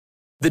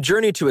The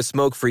journey to a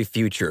smoke-free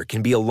future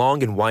can be a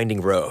long and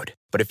winding road,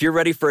 but if you're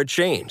ready for a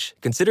change,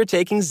 consider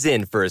taking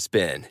Zyn for a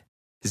spin.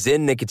 Zyn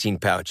nicotine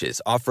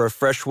pouches offer a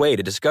fresh way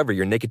to discover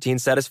your nicotine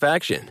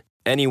satisfaction.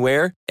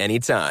 Anywhere,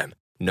 anytime.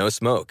 No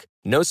smoke,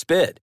 no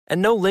spit,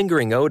 and no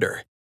lingering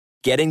odor.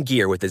 Get in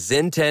gear with the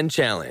Zyn 10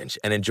 Challenge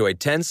and enjoy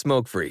 10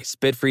 smoke-free,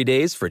 spit-free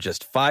days for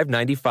just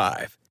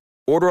 $5.95.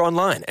 Order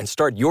online and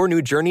start your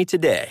new journey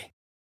today.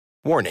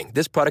 Warning,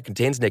 this product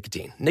contains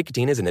nicotine.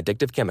 Nicotine is an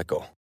addictive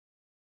chemical.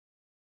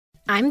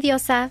 I'm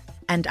Diosa.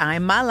 And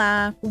I'm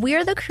Mala.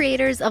 We're the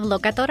creators of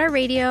Locatora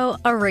Radio,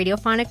 a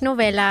radiophonic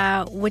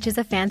novela, which is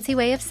a fancy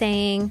way of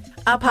saying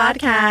a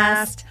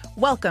podcast.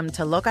 Welcome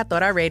to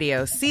Locatora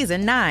Radio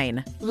Season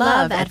 9.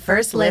 Love at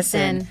First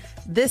Listen.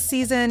 This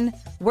season,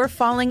 we're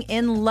falling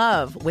in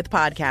love with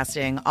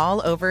podcasting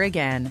all over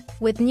again.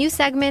 With new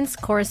segments,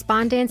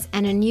 correspondence,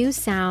 and a new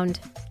sound.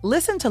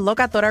 Listen to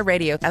Locatora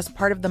Radio as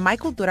part of the My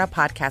Cultura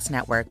Podcast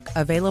Network,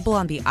 available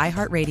on the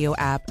iHeartRadio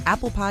app,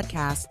 Apple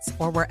Podcasts,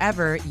 or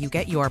wherever you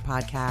get your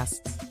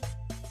podcasts.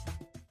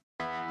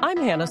 I'm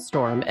Hannah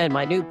Storm, and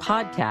my new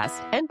podcast,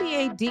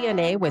 NBA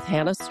DNA with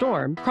Hannah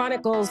Storm,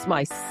 chronicles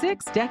my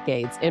 6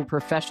 decades in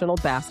professional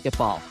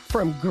basketball.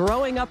 From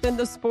growing up in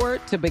the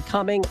sport to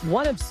becoming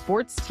one of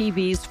sports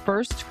TV's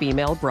first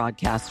female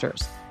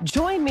broadcasters.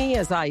 Join me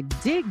as I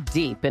dig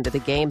deep into the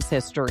game's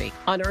history,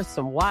 unearth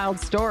some wild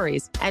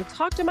stories, and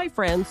talk to my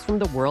friends from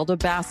the world of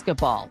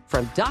basketball,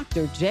 from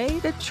Dr.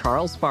 J to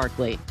Charles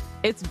Barkley.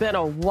 It's been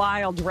a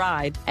wild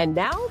ride, and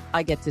now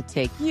I get to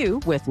take you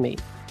with me.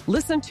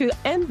 Listen to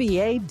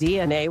NBA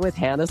DNA with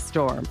Hannah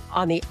Storm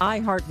on the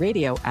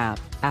iHeartRadio app,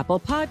 Apple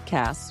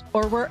Podcasts,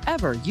 or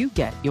wherever you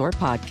get your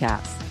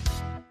podcasts.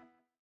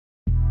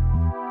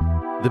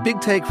 The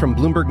Big Take from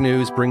Bloomberg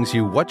News brings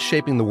you what's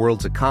shaping the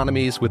world's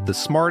economies with the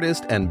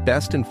smartest and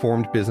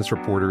best-informed business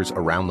reporters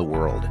around the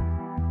world.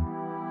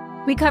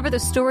 We cover the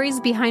stories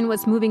behind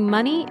what's moving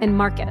money and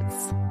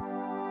markets,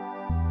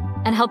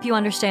 and help you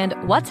understand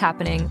what's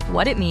happening,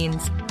 what it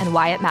means, and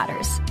why it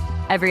matters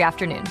every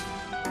afternoon.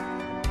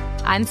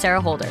 I'm Sarah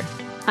Holder.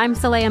 I'm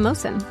Saleha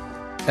Mohsin.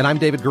 And I'm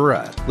David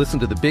Gura. Listen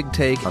to The Big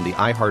Take on the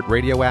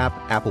iHeartRadio app,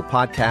 Apple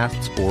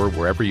Podcasts, or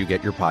wherever you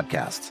get your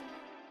podcasts.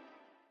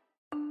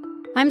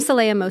 I'm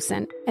Saleha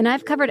Mohsin, and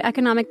I've covered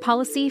economic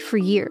policy for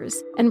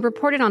years and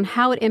reported on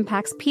how it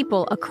impacts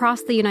people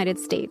across the United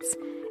States.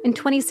 In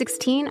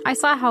 2016, I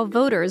saw how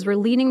voters were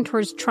leaning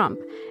towards Trump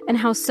and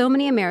how so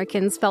many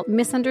Americans felt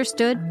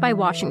misunderstood by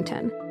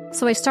Washington.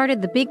 So I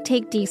started The Big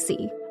Take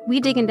DC. We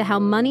dig into how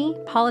money,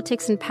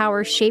 politics, and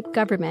power shape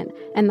government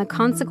and the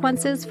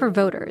consequences for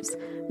voters.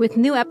 With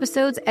new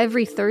episodes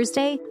every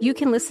Thursday, you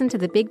can listen to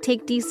The Big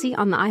Take DC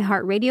on the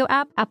iHeartRadio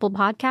app, Apple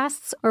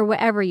Podcasts, or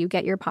wherever you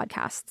get your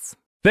podcasts.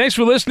 Thanks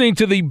for listening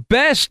to the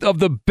Best of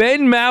the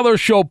Ben Maller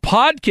Show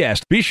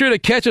podcast. Be sure to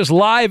catch us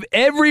live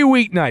every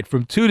weeknight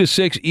from 2 to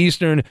 6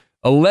 Eastern,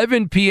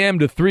 11 p.m.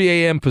 to 3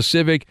 a.m.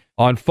 Pacific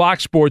on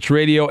Fox Sports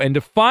Radio. And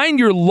to find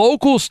your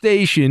local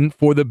station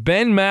for the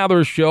Ben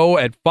Maller Show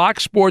at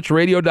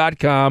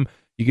foxsportsradio.com,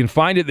 you can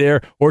find it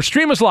there, or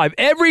stream us live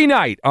every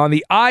night on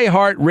the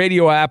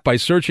iHeartRadio app by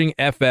searching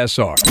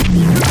FSR.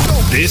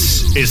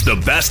 This is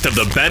the Best of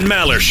the Ben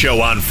Maller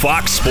Show on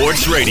Fox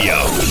Sports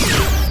Radio.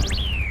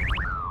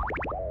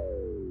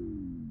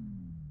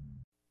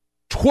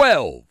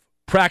 12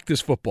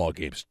 practice football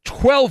games.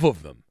 12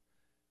 of them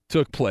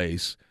took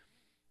place.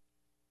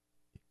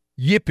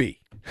 Yippee.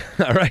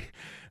 All right.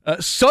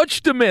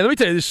 Such demand. Let me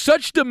tell you, there's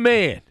such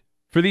demand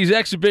for these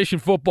exhibition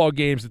football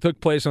games that took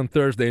place on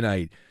Thursday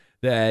night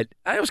that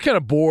I was kind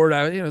of bored.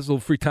 I was a little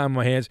free time on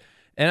my hands.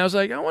 And I was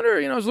like, I wonder,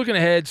 I was looking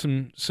ahead,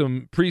 some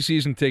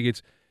preseason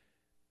tickets.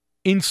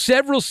 In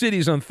several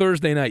cities on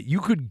Thursday night,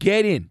 you could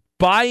get in,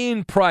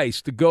 buy-in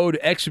price to go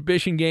to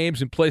exhibition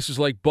games in places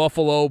like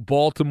Buffalo,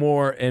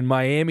 Baltimore, and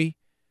Miami.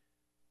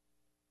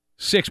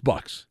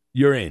 $6.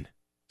 You're in.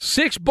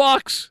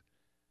 $6.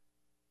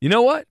 You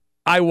know what?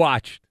 I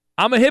watched.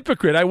 I'm a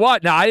hypocrite. I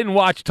watched. Now, I didn't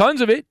watch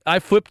tons of it. I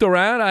flipped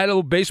around. I had a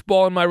little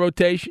baseball in my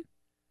rotation.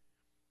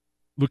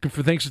 Looking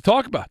for things to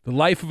talk about. The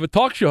life of a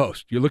talk show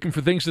host. You're looking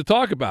for things to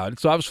talk about. And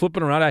so I was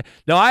flipping around.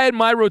 I had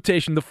my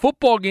rotation, the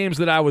football games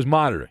that I was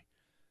monitoring.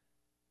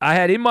 I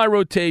had in my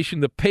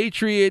rotation the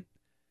Patriot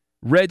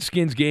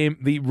Redskins game,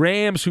 the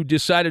Rams who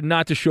decided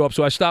not to show up,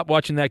 so I stopped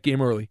watching that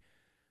game early.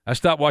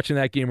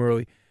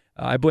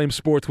 I blame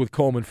Sports with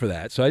Coleman for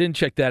that, so I didn't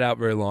check that out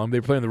very long. They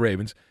were playing the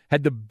Ravens.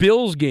 Had the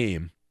Bills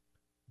game.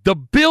 The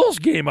Bills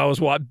game I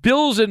was watching.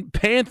 Bills and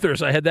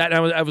Panthers, I had that.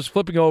 And I was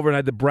flipping over, and I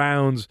had the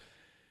Browns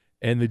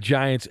and the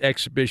Giants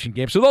exhibition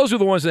game. So those are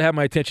the ones that had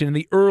my attention in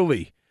the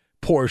early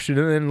portion,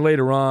 and then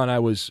later on I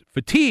was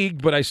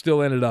fatigued, but I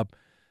still ended up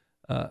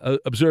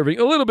observing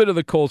a little bit of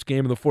the Colts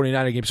game and the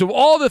 49er game. So of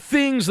all the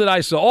things that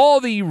I saw, all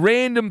the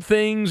random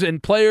things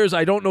and players,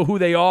 I don't know who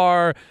they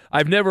are.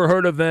 I've never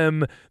heard of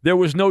them. There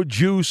was no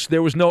juice.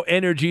 There was no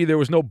energy. There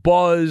was no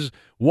buzz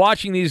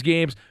watching these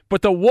games.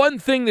 But the one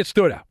thing that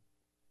stood out,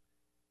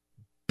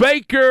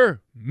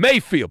 Baker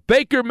Mayfield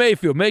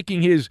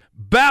making his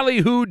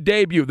ballyhoo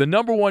debut, the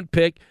number one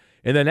pick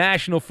in the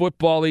National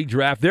Football League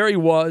draft. There he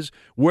was,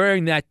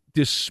 wearing that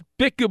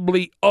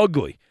despicably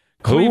ugly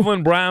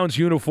Cleveland Browns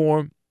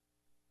uniform.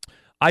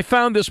 I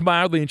found this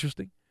mildly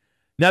interesting.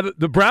 Now,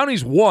 the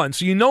Brownies won,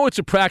 so you know it's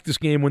a practice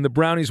game when the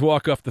Brownies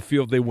walk off the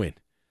field, they win.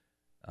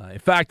 In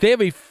fact, they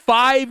have a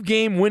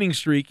 5-game winning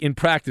streak in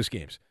practice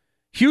games.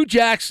 Hugh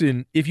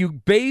Jackson, if you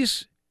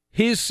base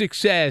his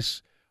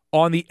success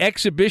on the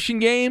exhibition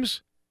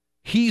games,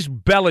 he's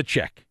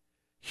Belichick.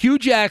 Hugh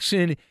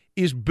Jackson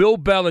is Bill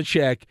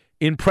Belichick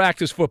in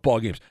practice football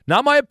games.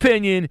 Not my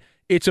opinion,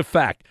 it's a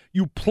fact.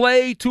 You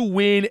play to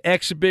win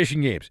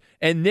exhibition games,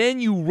 and then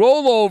you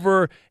roll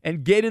over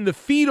and get in the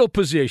fetal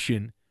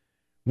position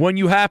when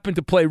you happen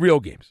to play real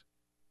games.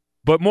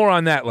 But more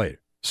on that later.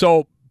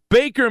 So,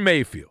 Baker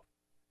Mayfield.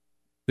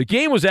 The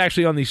game was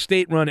actually on the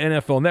state-run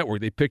NFL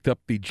Network. They picked up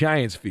the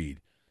Giants feed.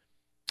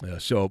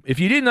 So if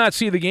you did not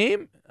see the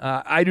game,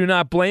 I do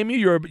not blame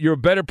you. You're a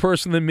better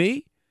person than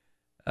me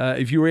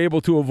if you were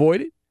able to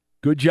avoid it.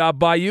 Good job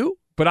by you,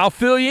 but I'll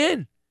fill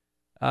you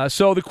in.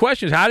 So the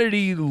question is, how did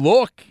he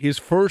look his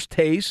first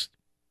taste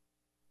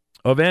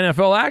of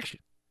NFL action?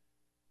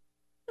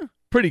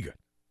 Pretty good.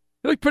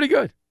 He looked pretty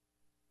good.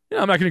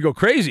 I'm not going to go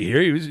crazy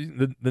here. He was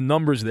the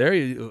numbers there.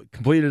 He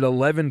completed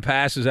 11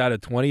 passes out of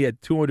 20. He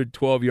had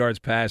 212 yards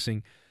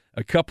passing,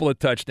 a couple of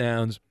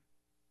touchdowns.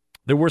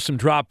 There were some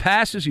drop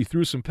passes. He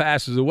threw some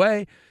passes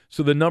away,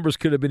 so the numbers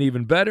could have been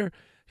even better.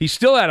 He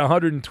still had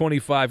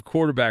 125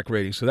 quarterback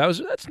rating, so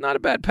that's not a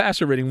bad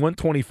passer rating,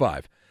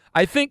 125.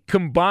 I think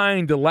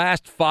combined the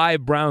last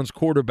 5 Browns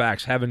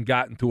quarterbacks haven't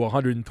gotten to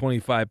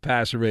 125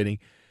 passer rating.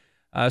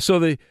 So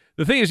the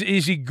thing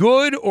is he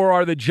good, or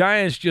are the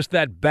Giants just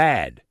that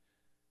bad?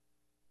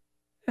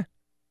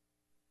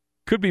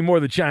 Could be more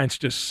the Giants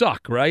just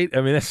suck, right?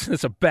 I mean,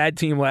 that's a bad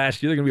team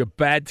last year. They're going to be a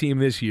bad team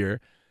this year.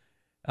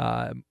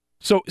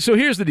 So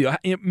here's the deal.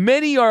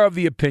 Many are of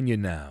the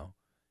opinion now,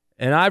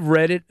 and I've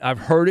read it,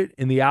 I've heard it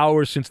in the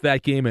hours since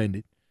that game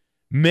ended.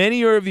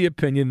 Many are of the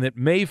opinion that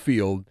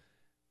Mayfield,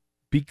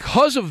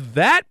 because of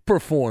that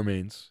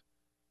performance,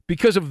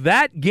 because of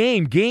that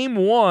game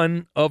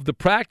 1 of the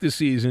practice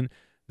season,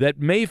 that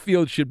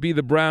Mayfield should be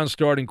the Browns'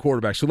 starting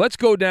quarterback. So let's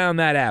go down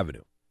that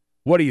avenue.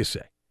 What do you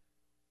say?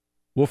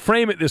 We'll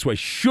frame it this way.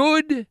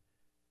 Should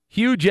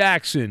Hugh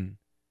Jackson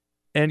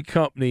and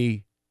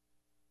company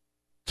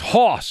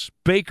toss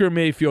Baker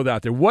Mayfield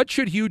out there? What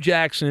should Hugh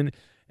Jackson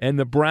and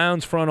the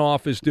Browns front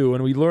office do?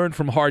 And we learned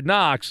from Hard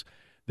Knocks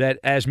that,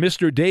 as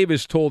Mr.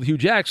 Davis told Hugh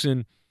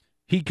Jackson,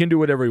 he can do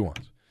whatever he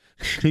wants.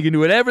 He can do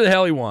whatever the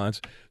hell he wants.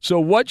 So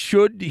what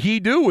should he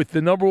do with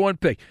the number 1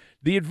 pick?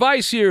 The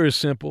advice here is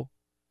simple.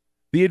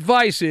 The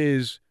advice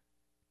is,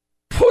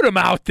 put him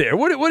out there.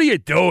 What are you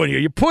doing here?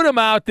 You put him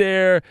out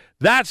there.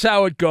 That's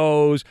how it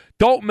goes.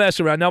 Don't mess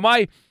around. Now,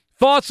 my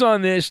thoughts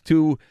on this,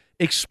 to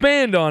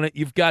expand on it,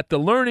 you've got the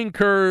learning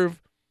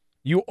curve.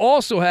 You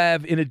also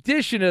have, in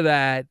addition to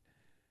that,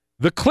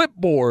 the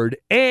clipboard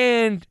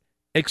and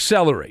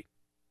accelerate.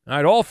 All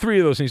right, all 3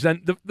 of those things.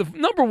 Then the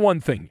number 1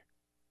 thing,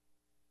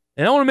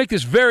 and I want to make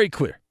this very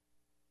clear,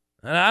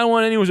 and I don't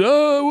want anyone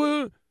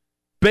to say,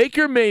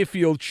 Baker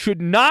Mayfield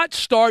should not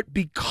start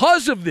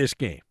because of this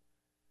game.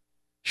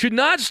 Should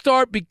not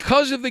start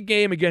because of the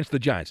game against the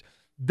Giants.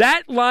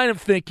 That line of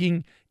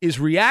thinking is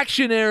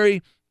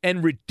reactionary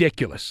and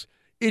ridiculous.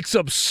 It's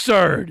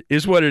absurd,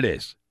 is what it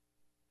is.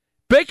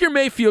 Baker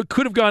Mayfield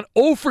could have gone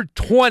 0 for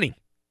 20,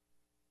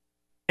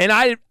 and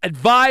I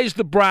advise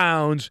the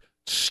Browns,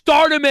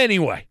 start him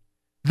anyway.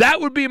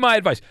 That would be my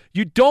advice.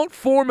 You don't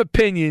form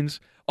opinions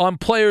on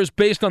players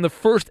based on the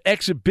first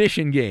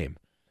exhibition game.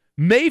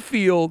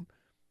 Mayfield,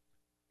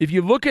 if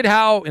you look at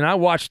how, and I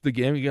watched the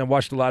game, I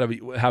watched a lot of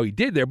how he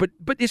did there, but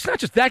it's not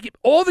just that game.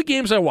 All the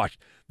games I watched,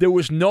 there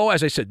was no,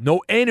 as I said,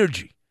 no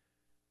energy,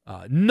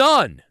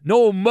 none,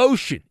 no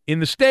emotion in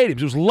the stadiums.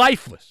 It was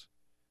lifeless.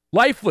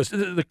 Lifeless.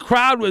 The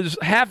crowd was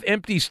half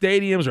empty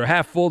stadiums or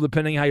half full,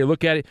 depending how you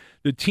look at it.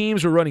 The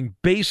teams were running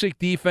basic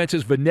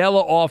defenses,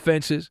 vanilla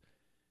offenses.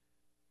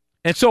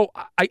 And so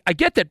I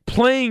get that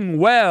playing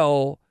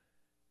well,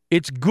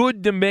 it's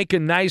good to make a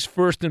nice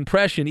first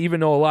impression, even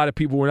though a lot of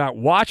people were not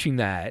watching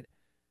that.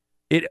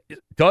 It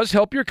does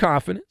help your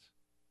confidence,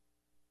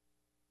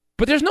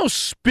 but there's no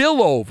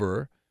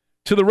spillover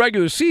to the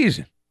regular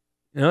season.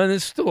 And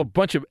there's still a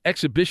bunch of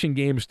exhibition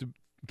games, to,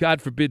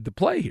 God forbid, to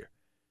play here.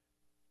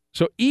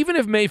 So even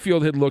if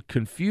Mayfield had looked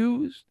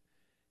confused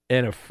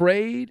and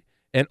afraid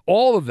and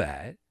all of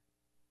that,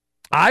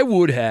 I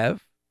would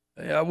have,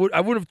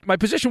 my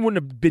position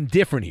wouldn't have been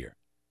different here.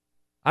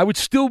 I would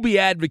still be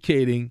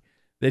advocating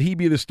that he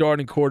be the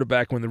starting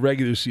quarterback when the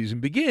regular season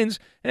begins.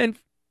 And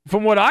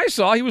from what I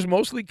saw, he was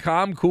mostly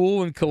calm,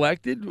 cool, and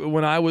collected.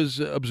 When I was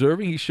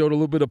observing, he showed a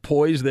little bit of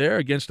poise there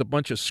against a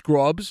bunch of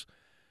scrubs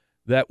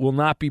that will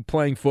not be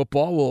playing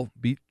football, will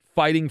be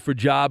fighting for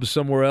jobs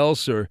somewhere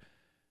else, or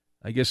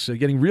I guess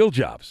getting real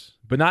jobs,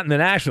 but not in the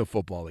National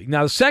Football League.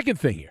 Now, the second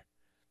thing here,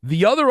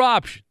 the other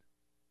option,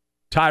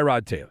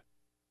 Tyrod Taylor.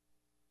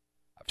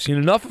 I've seen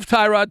enough of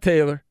Tyrod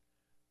Taylor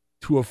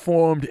to have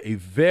formed a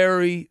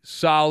very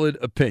solid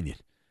opinion.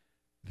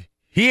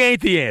 He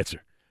ain't the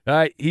answer. All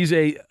right, he's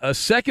a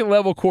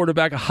second-level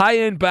quarterback, a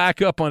high-end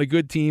backup on a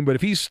good team, but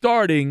if he's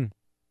starting,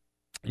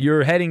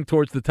 you're heading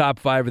towards the top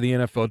 5 of the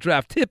NFL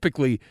draft.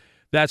 Typically,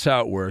 that's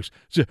how it works.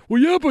 So,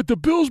 well, yeah, but the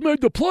Bills made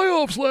the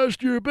playoffs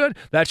last year, Ben.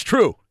 That's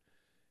true.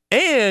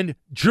 And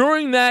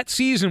during that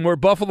season where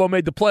Buffalo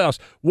made the playoffs,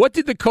 what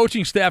did the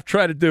coaching staff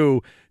try to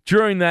do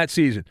during that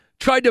season?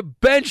 Tried to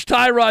bench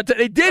Tyrod.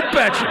 They did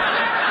bench him.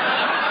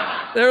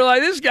 They were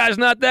like, this guy's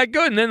not that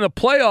good. And then in the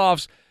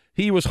playoffs,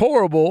 he was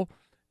horrible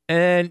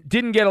and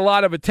didn't get a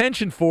lot of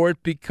attention for it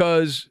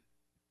because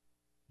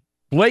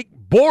Blake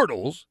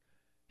Bortles,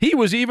 he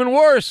was even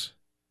worse,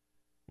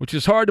 which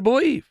is hard to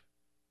believe.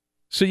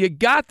 So you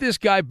got this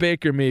guy,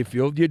 Baker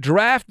Mayfield. You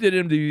drafted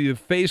him to be the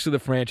face of the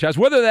franchise.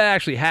 Whether that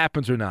actually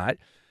happens or not,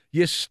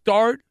 you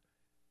start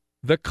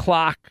the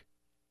clock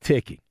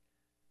ticking.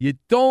 You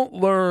don't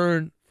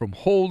learn from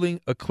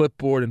holding a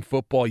clipboard in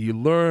football. You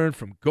learn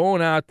from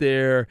going out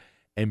there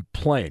and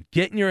playing,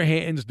 getting your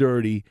hands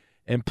dirty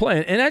and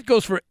playing. And that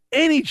goes for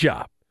any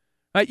job.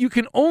 Right? You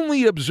can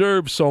only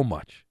observe so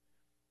much.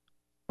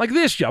 Like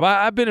this job.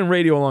 I've been in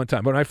radio a long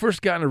time. But when I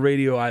first got into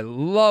radio, I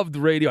loved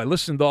radio. I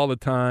listened all the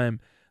time.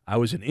 I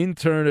was an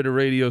intern at a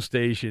radio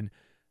station.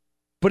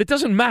 But it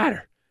doesn't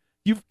matter.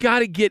 You've got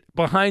to get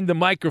behind the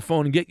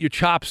microphone and get your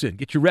chops in,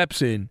 get your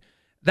reps in.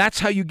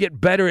 That's how you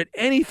get better at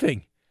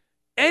anything.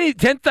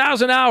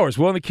 10,000 hours.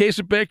 Well, in the case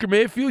of Baker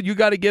Mayfield, you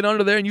got to get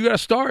under there and you got to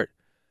start.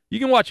 You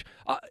can watch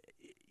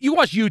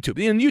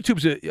YouTube. And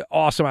YouTube's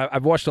awesome.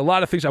 I've watched a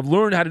lot of things. I've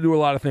learned how to do a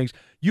lot of things.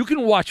 You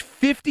can watch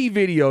 50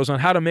 videos on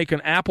how to make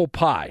an apple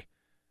pie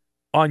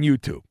on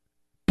YouTube.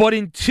 But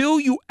until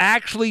you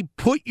actually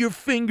put your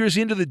fingers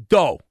into the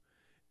dough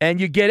and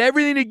you get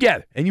everything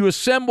together and you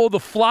assemble the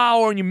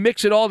flour and you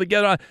mix it all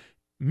together,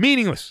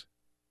 meaningless.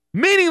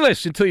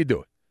 Meaningless until you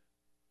do it.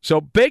 So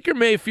Baker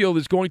Mayfield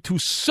is going to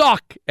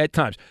suck at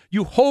times.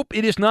 You hope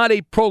it is not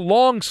a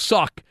prolonged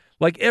suck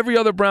like every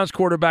other Browns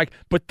quarterback,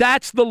 but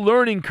that's the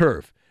learning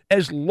curve.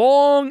 As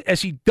long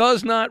as he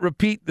does not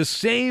repeat the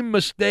same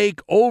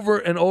mistake over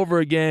and over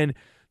again,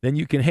 then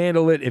you can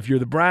handle it. If you're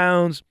the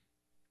Browns,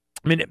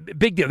 I mean,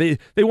 big deal.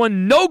 They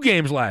won no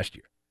games last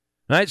year.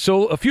 Right?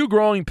 So a few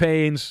growing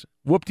pains,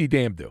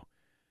 whoop-de-damn-do.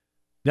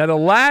 Now, the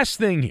last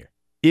thing here,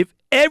 if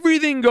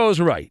everything goes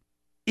right,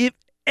 if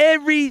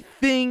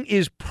everything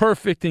is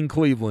perfect in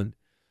Cleveland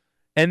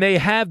and they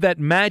have that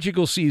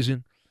magical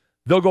season,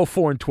 they'll go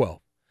 4-12.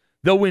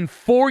 They'll win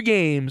 4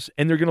 games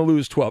and they're going to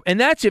lose 12. And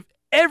that's if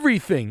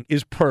everything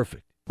is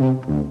perfect.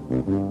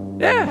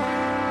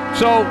 Yeah.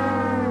 So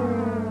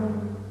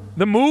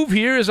the move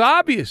here is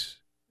obvious.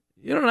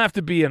 You don't have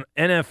to be an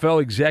NFL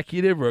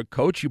executive or a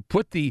coach. You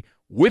put the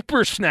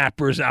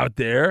whippersnappers out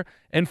there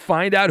and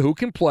find out who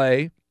can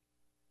play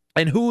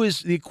and who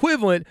is the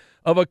equivalent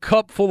of a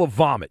cup full of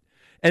vomit.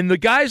 And the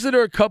guys that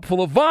are a cup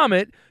full of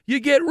vomit,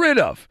 you get rid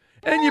of.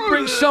 And you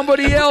bring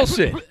somebody else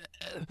in.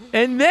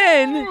 And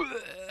then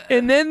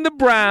the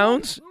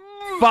Browns,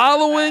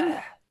 following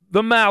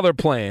the Maller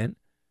plan,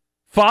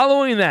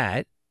 following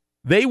that,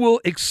 they will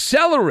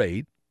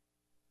accelerate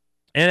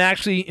and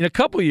actually in a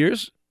couple of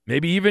years,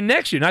 maybe even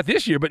next year, not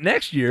this year, but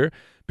next year,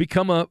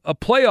 become a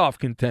playoff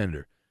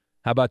contender.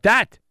 How about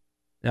that?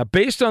 Now,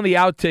 based on the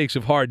outtakes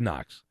of Hard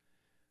Knocks,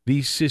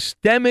 the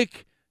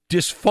systemic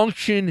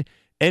dysfunction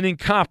and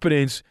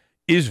incompetence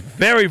is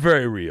very,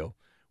 very real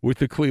with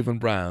the Cleveland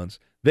Browns.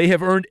 They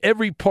have earned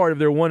every part of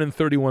their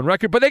 1-31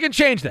 record, but they can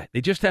change that. They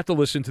just have to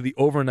listen to the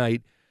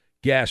overnight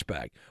gas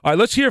bag. All right,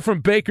 let's hear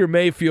from Baker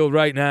Mayfield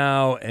right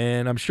now,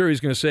 and I'm sure he's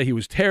going to say he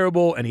was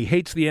terrible and he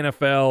hates the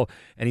NFL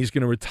and he's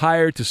going to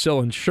retire to sell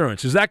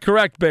insurance. Is that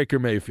correct, Baker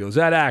Mayfield? Is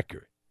that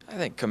accurate? I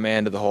think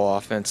command of the whole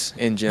offense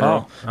in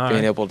general,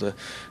 being able to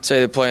say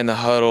they play in the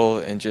huddle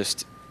and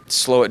just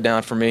slow it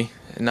down for me,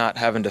 and not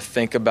having to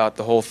think about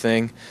the whole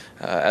thing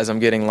as I'm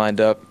getting lined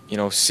up,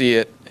 see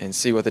it and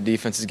see what the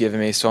defense is giving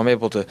me, so I'm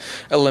able to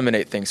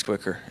eliminate things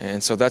quicker.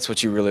 And so that's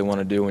what you really want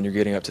to do when you're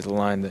getting up to the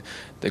line.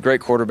 The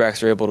great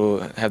quarterbacks are able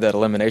to have that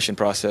elimination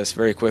process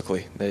very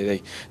quickly.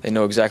 They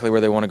know exactly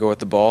where they want to go with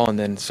the ball, and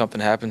then something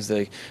happens,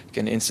 they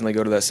can instantly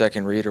go to that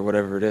second read or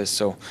whatever it is.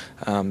 So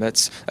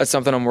that's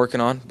something I'm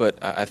working on,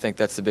 but I think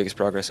that's the biggest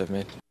progress I've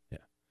made. Yeah,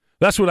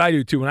 that's what I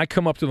do too. When I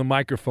come up to the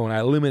microphone,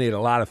 I eliminate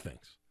a lot of things.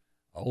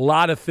 A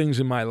lot of things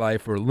in my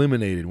life are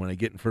eliminated when I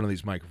get in front of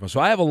these microphones. So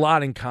I have a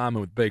lot in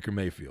common with Baker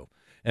Mayfield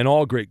and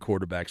all great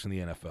quarterbacks in the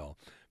NFL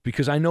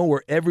because I know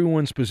where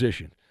everyone's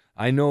positioned.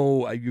 I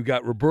know you've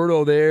got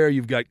Roberto there,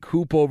 you've got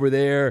Coop over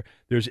there,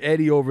 there's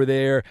Eddie over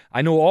there.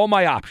 I know all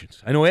my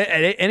options. I know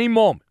at any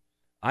moment.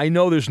 I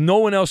know there's no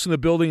one else in the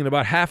building. In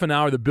about half an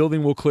hour, the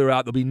building will clear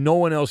out. There'll be no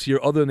one else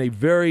here other than a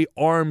very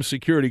armed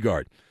security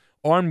guard,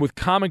 armed with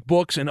comic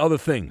books and other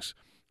things.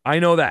 I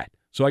know that.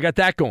 So I got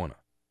that going on.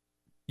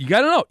 You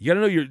got to know. You got to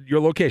know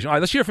your location. All right,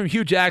 let's hear from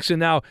Hugh Jackson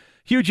now.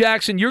 Hugh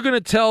Jackson, you're going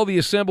to tell the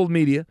assembled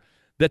media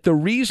that the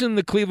reason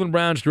the Cleveland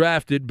Browns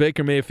drafted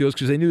Baker Mayfield is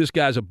because they knew this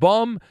guy's a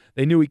bum.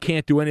 They knew he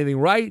can't do anything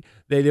right.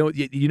 They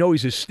know,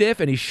 he's a stiff,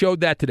 and he showed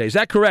that today. Is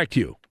that correct,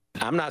 Hugh?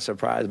 I'm not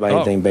surprised by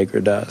anything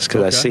Baker does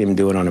because I see him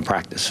do it on the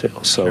practice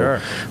field.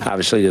 So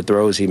obviously the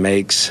throws he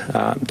makes,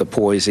 the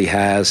poise he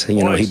has,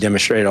 he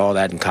demonstrated all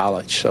that in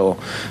college. So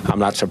I'm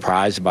not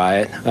surprised by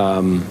it.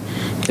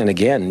 And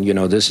again,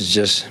 this is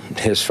just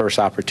his first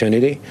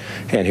opportunity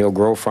and he'll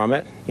grow from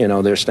it.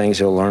 There's things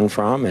he'll learn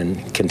from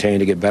and continue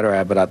to get better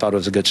at, but I thought it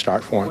was a good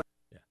start for him.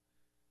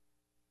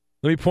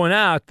 Let me point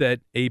out that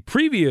a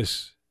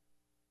previous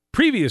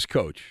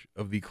coach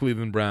of the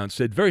Cleveland Browns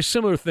said very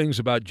similar things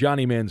about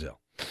Johnny Manziel.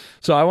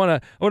 So I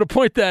want to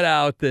point that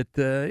out that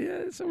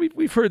so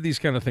we've heard these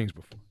kind of things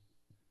before.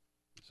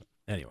 So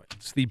anyway,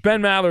 it's the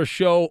Ben Maller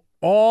Show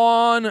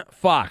on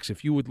Fox.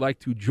 If you would like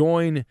to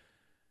join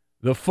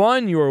the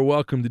fun, you are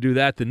welcome to do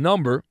that. The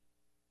number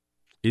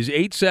is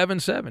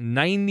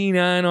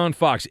 877-99 on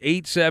Fox,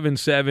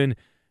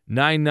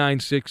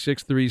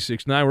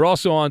 877-996-6369. We're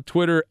also on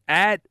Twitter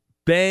at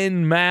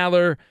Ben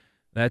Maller.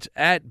 That's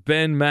at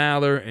Ben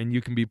Maller, and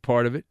you can be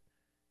part of it.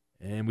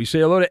 And we say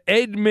hello to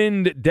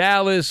Edmund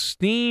Dallas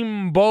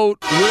Steamboat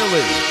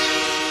Willie.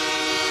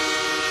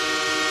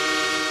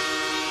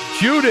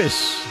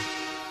 Judas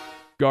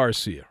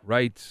Garcia,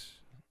 right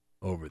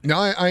over there.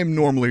 Now, I am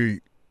normally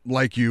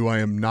like you. I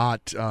am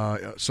not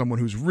someone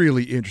who's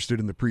really interested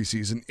in the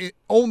preseason,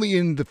 only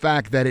in the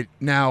fact that it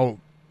now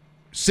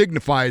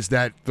signifies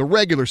that the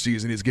regular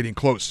season is getting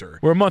closer.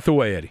 We're a month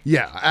away, Eddie.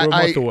 Yeah, we're a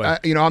month away. I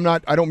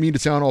don't mean to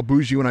sound all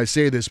bougie when I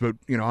say this, but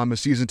I'm a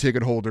season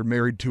ticket holder,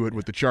 married to it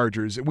with the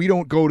Chargers. We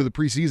don't go to the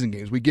preseason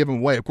games; we give them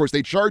away. Of course,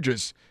 they charge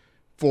us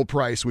full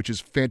price, which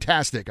is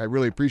fantastic. I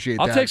really appreciate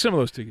that. I'll take some of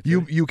those tickets.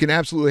 You can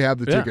absolutely have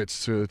the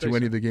tickets to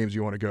any of the games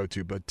you want to go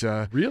to. But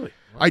really,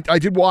 I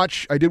did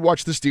watch the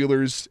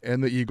Steelers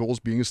and the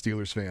Eagles, being a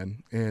Steelers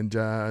fan, and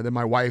then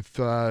my wife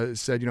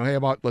said, hey,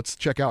 let's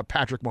check out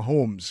Patrick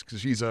Mahomes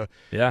because she's a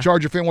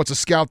Charger fan, wants to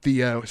scout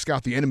the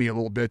enemy a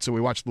little bit. So we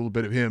watched a little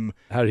bit of him.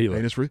 How did he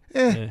look?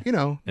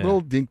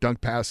 Little dink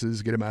dunk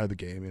passes, get him out of the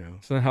game.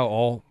 Isn't that how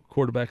all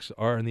quarterbacks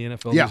are in the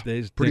NFL these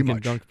days? Pretty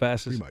much. Dunk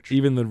passes. Pretty much.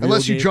 Even the real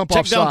unless you game. jump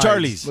off sides.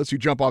 Charlie's. Unless you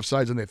jump off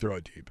sides and they throw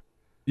it deep.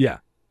 Yeah.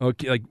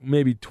 Okay. Like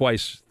maybe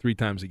twice, 3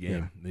 times a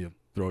game. Yeah. They'll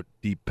throw a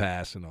deep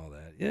pass and all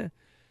that. Yeah.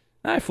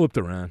 I flipped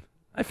around.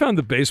 I found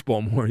the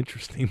baseball more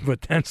interesting,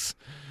 but that's.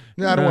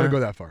 No, I don't want to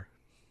go that far.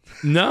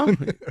 No.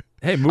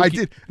 Hey, Mookie, I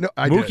did. No,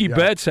 Mookie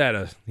Betts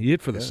he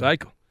hit for the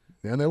cycle.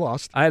 Yeah, and they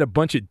lost. I had a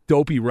bunch of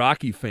dopey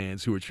Rocky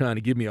fans who were trying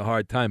to give me a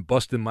hard time,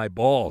 busting my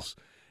balls.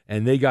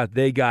 And they got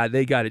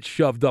it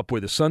shoved up where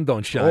the sun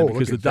don't shine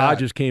because the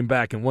Dodgers came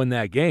back and won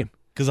that game.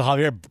 Because of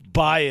Javier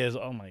Baez.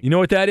 Oh, my God. You know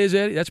what that is,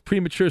 Eddie? That's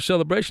premature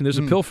celebration. There's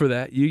a pill for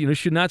that. You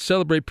should not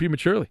celebrate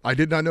prematurely. I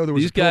did not know there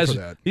was a pill for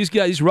that.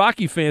 These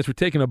Rocky fans were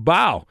taking a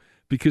bow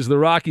because the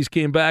Rockies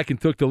came back and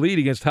took the lead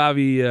against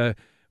Pedro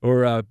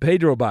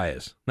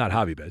Baez. Not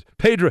Javi Baez.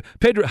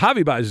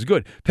 Javi Baez is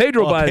good.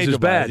 Pedro Baez is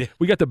bad. Baez, yeah.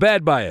 We got the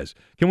bad Baez.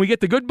 Can we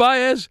get the good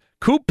Baez?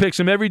 Coop picks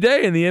him every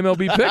day in the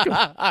MLB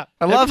Pick'em.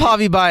 I love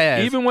Javi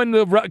Baez. Even when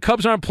the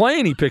Cubs aren't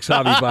playing, he picks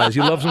Javi Baez.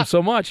 He loves him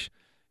so much.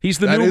 He's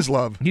the new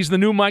love. He's the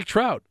new Mike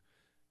Trout.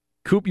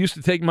 Coop used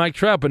to take Mike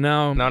Trout, but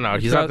now no,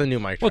 he's not the new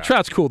Mike Trout. Well,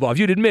 Trout's cool though. If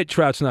you'd admit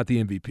Trout's not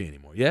the MVP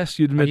anymore, yes,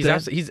 you'd admit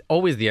that. He's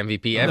always the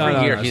MVP.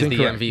 Every year he's the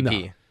MVP.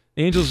 No.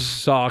 Angels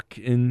suck,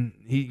 and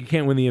he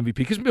can't win the MVP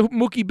because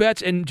Mookie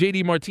Betts and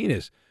J.D.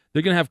 Martinez,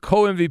 they're going to have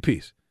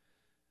co-MVPs.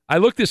 I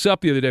looked this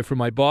up the other day for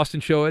my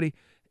Boston show, Eddie.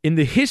 In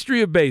the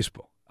history of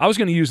baseball, I was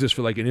going to use this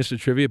for like an instant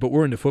trivia, but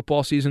we're in the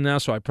football season now,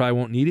 so I probably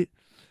won't need it.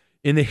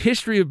 In the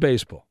history of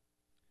baseball,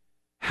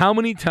 how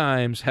many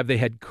times have they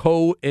had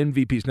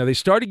co-MVPs? Now, they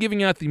started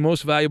giving out the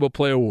Most Valuable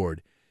Player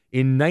Award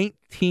in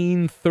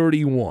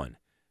 1931.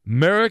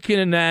 American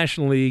and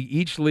National League,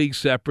 each league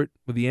separate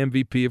with the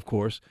MVP, of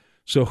course.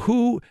 So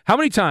how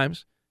many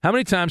times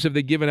have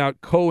they given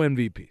out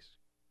co-MVPs?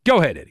 Go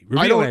ahead, Eddie.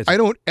 I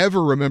don't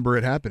ever remember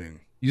it happening.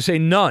 You say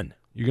none.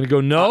 You're going to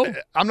go no?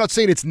 I'm not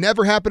saying it's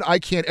never happened. I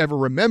can't ever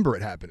remember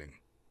it happening.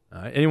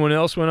 Anyone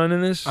else went on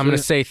in this? I'm going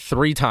to say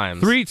 3 times.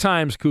 3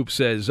 times, Coop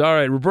says. All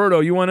right, Roberto,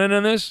 you went in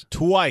on this?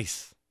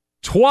 Twice.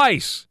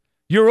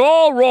 You're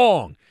all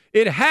wrong.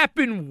 It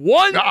happened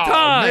one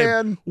time.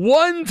 Man.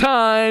 One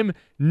time,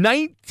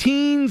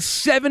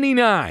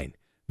 1979.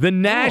 The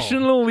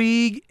National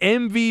League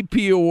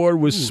MVP award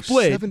was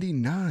split.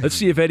 79. Let's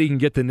see if Eddie can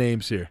get the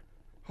names here.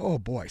 Oh,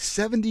 boy.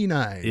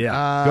 79.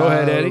 Yeah. Go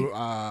ahead, Eddie.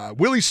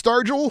 Willie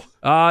Stargell?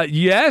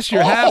 Yes,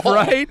 you're half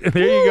right.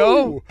 There you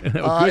go.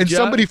 And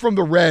somebody from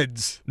the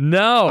Reds.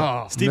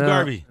 No. Steve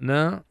Garvey.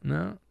 No.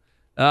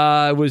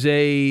 It was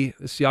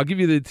let's see, I'll give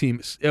you the team.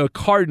 A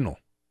Cardinal.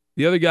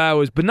 The other guy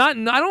was, but not.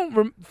 I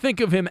don't think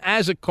of him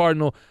as a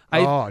Cardinal.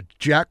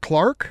 Jack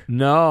Clark?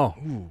 No.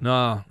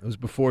 No, it was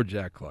before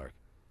Jack Clark.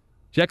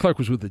 Jack Clark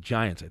was with the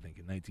Giants, I think,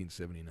 in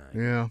 1979.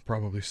 Yeah,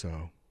 probably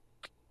so.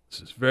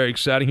 This is very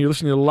exciting. You're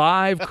listening to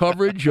live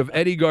coverage of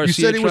Eddie Garcia. You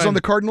said he was on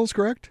the Cardinals,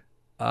 correct?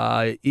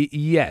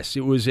 Yes,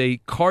 it was a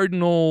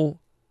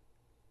Cardinal,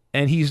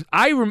 and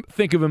I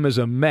think of him as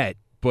a Met,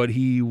 but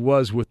he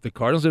was with the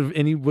Cardinals,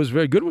 and he was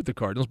very good with the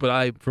Cardinals.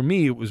 But for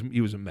me, he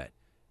was a Met,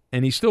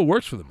 and he still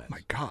works for the Mets. Oh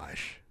my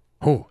gosh.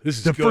 Oh, this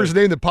is the good. first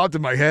name that popped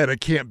in my head.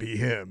 It can't be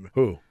him.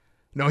 Who?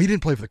 No, he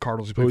didn't play for the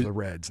Cardinals. He played for the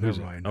Reds.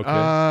 Never mind. Okay.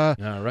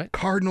 All right.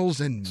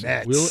 Cardinals and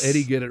Mets. Will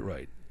Eddie get it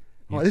right?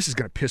 Oh, this is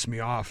going to piss me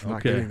off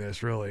not getting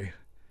this, really.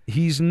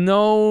 He's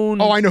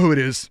known. Oh, I know who it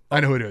is.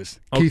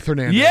 Keith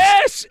Hernandez.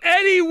 Yes,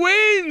 Eddie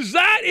wins.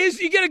 That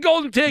is, you get a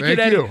golden ticket, Thank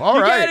Eddie. you.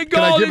 All right. Get a golden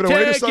Can I give it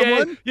away to ticket.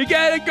 someone? You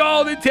get a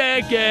golden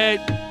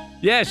ticket.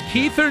 Yes,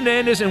 Keith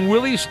Hernandez and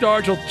Willie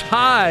Stargell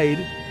tied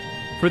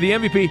for the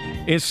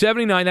MVP in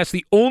 79. That's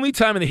the only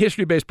time in the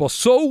history of baseball.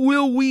 So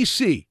will we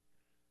see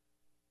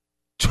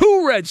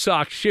 2 Red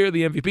Sox share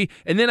the MVP.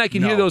 And then I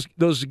can hear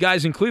those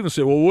guys in Cleveland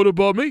say, well, what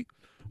about me?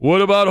 What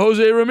about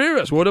Jose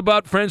Ramirez? What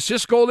about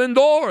Francisco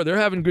Lindor? They're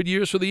having good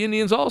years for the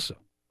Indians also.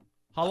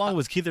 How long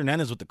was Keith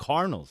Hernandez with the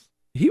Cardinals?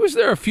 He was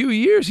there a few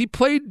years. He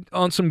played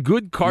on some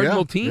good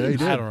Cardinal teams. Yeah, he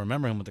did. I don't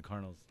remember him with the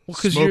Cardinals. Well,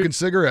 smoking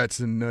cigarettes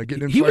and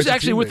getting in He was fights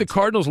actually with the teammates.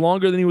 Cardinals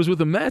longer than he was with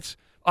the Mets.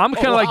 I'm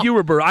kind of like you,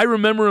 Roberto. I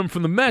remember him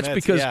from the Mets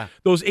because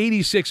those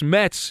 86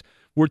 Mets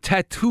were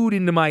tattooed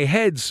into my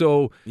head.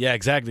 So yeah,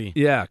 exactly.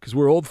 Yeah, because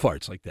we're old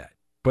farts like that.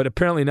 But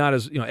apparently not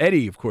as,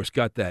 Eddie, of course,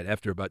 got that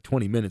after about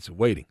 20 minutes of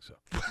waiting. So,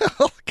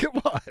 well,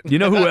 come on. You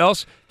know who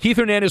else? Keith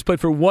Hernandez played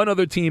for one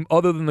other team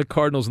other than the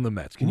Cardinals and the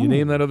Mets. Can you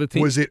name that other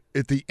team? Was it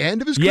at the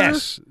end of his career?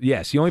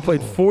 Yes. He only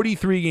played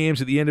 43 games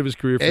at the end of his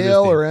career for this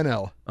AL team. or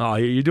NL? Oh,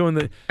 you're doing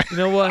the. You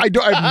know what? I have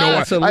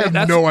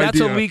no idea.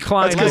 That's a Lee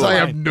Klein. That's because I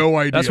have no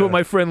idea. That's what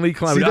my friend Lee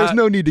Klein. See, there's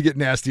no need to get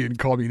nasty and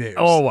call me names.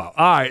 Oh wow!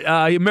 All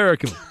right,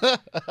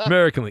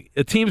 American League.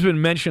 A team's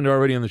been mentioned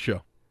already on the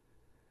show.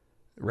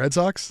 Red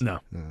Sox? No.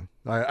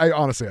 I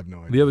honestly have no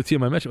idea. The other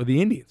team I mentioned,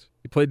 the Indians.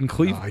 He played in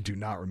Cleveland. I do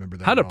not remember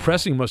that. How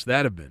depressing must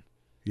that have been?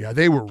 Yeah,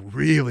 they were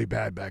really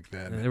bad back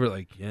then. They were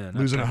like,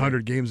 losing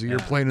 100 games a year,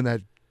 playing in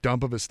that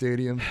dump of a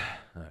stadium.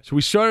 All right, so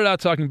we started out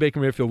talking Baker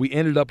Mayfield. We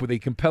ended up with a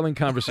compelling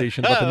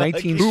conversation about the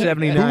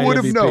 1979 Who would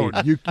have MVP.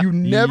 known? You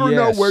never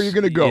know where you're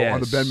going to go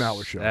on the Ben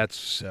Maller Show.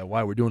 That's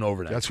why we're doing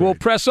overnight. That's We'll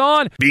press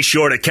on. Be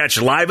sure to catch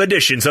live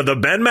editions of the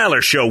Ben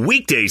Maller Show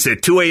weekdays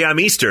at 2 a.m.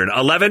 Eastern,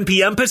 11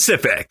 p.m.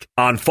 Pacific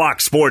on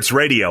Fox Sports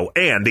Radio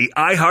and the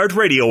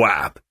iHeartRadio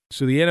app.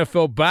 So the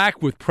NFL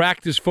back with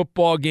practice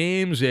football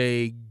games,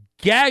 a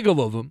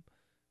gaggle of them,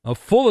 a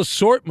full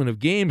assortment of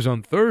games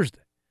on Thursday.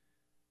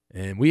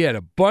 And we had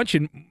a bunch,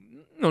 and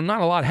not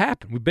a lot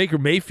happened. Baker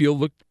Mayfield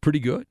looked pretty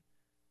good,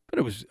 but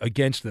it was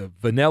against a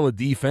vanilla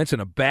defense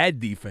and a bad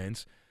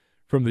defense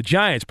from the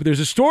Giants. But there's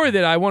a story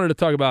that I wanted to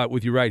talk about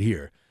with you right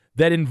here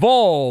that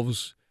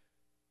involves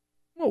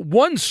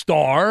one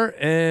star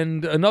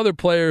and another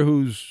player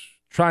who's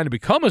trying to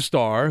become a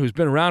star, who's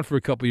been around for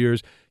a couple of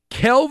years,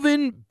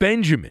 Kelvin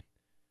Benjamin.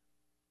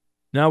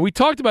 Now, we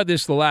talked about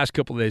this the last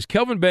couple of days.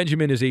 Kelvin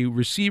Benjamin is a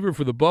receiver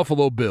for the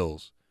Buffalo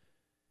Bills,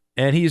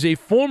 and he is a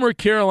former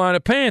Carolina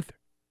Panther.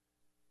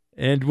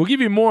 And we'll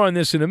give you more on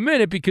this in a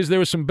minute because there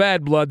was some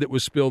bad blood that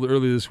was spilled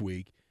earlier this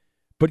week.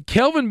 But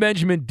Kelvin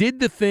Benjamin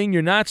did the thing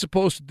you're not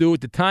supposed to do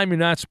at the time you're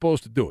not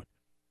supposed to do it.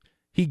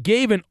 He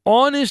gave an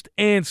honest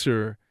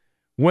answer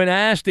when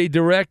asked a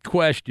direct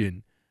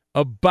question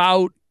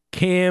about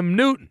Cam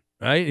Newton,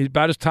 right?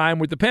 About his time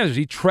with the Panthers.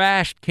 He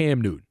trashed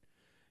Cam Newton.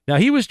 Now,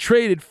 he was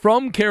traded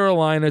from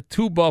Carolina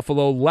to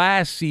Buffalo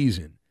last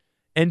season,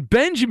 and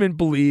Benjamin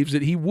believes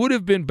that he would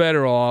have been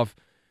better off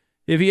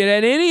if he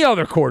had any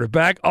other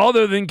quarterback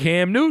other than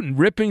Cam Newton,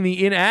 ripping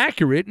the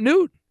inaccurate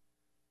Newton,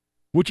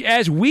 which,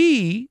 as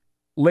we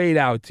laid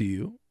out to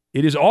you,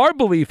 it is our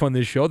belief on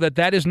this show that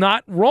that is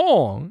not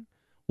wrong.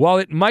 While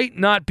it might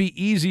not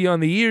be easy on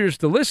the ears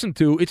to listen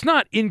to, it's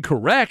not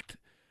incorrect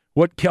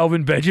what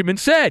Kelvin Benjamin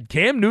said.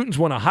 Cam Newton's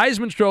won a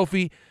Heisman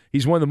Trophy.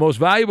 He's won the most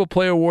valuable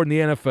player award in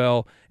the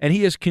NFL, and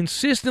he has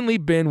consistently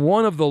been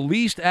one of the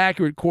least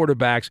accurate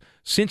quarterbacks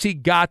since he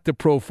got to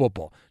pro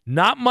football.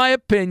 Not my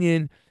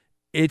opinion.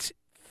 It's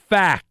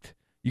fact.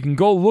 You can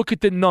go look at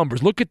the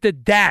numbers. Look at the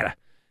data,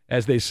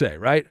 as they say,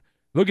 right?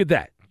 Look at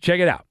that. Check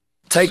it out.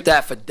 Take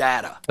that for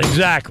data.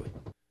 Exactly.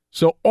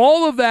 So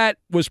all of that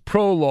was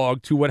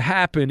prologue to what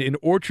happened in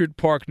Orchard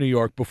Park, New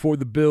York, before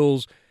the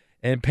Bills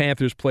and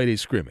Panthers played a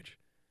scrimmage.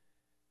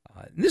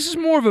 This is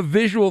more of a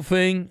visual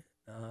thing,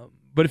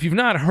 but if you've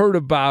not heard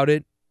about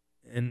it,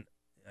 and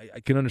I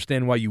can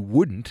understand why you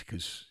wouldn't,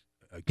 because,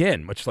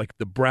 again, much like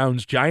the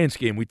Browns-Giants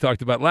game we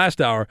talked about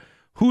last hour,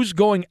 who's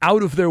going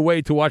out of their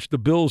way to watch the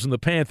Bills and the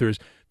Panthers?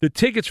 The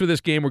tickets for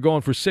this game were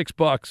going for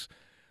 $6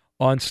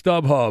 on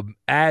StubHub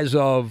as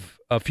of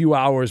a few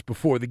hours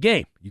before the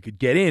game. You could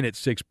get in at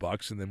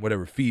 $6 and then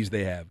whatever fees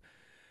they have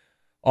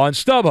on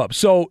StubHub.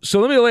 So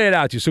let me lay it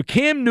out to you. So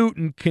Cam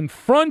Newton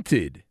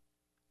confronted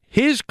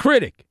his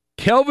critic,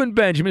 Kelvin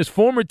Benjamin, his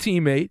former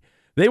teammate.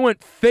 They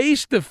went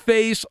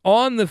face-to-face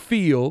on the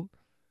field,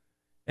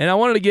 and I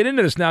wanted to get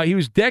into this. Now, he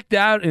was decked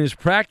out in his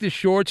practice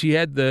shorts. He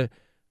had the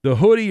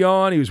hoodie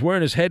on. He was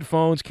wearing his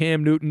headphones.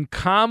 Cam Newton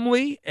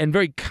calmly and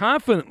very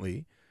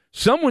confidently,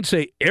 some would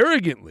say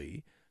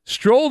arrogantly,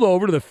 strolled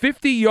over to the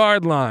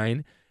 50-yard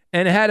line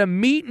and had a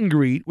meet and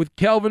greet with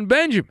Kelvin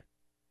Benjamin.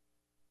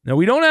 Now,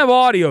 we don't have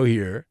audio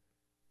here.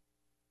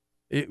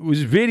 It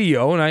was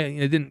video, and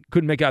I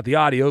couldn't make out the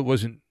audio. It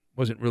wasn't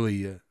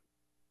really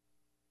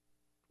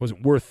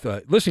wasn't worth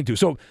listening to.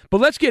 So,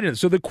 but let's get into it.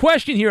 So the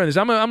question here on this,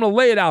 I'm going to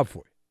lay it out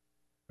for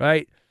you,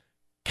 right?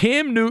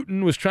 Cam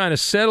Newton was trying to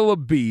settle a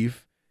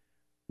beef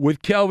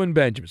with Kelvin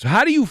Benjamin. So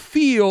how do you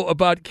feel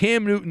about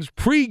Cam Newton's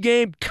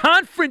pregame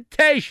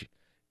confrontation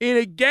in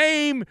a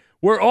game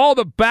where all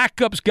the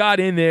backups got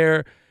in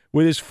there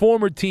with his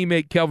former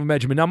teammate Kelvin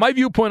Benjamin? Now, my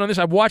viewpoint on this,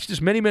 I've watched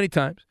this many, many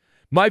times.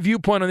 My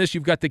viewpoint on this,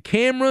 you've got the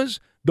cameras,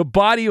 the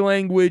body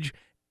language,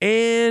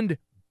 and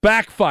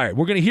backfire.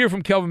 We're going to hear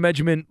from Kelvin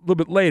Benjamin a little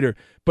bit later.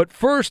 But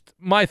first,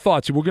 my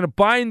thoughts. We're going to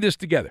bind this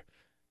together.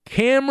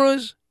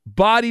 Cameras,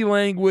 body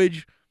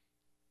language,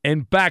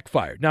 and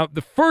backfire. Now,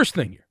 the first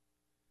thing here,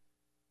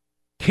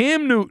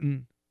 Cam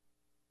Newton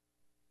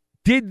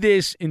did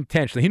this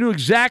intentionally. He knew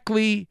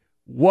exactly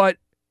what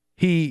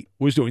he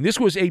was doing. This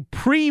was a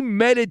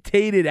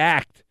premeditated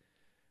act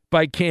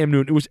by Cam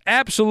Newton. It was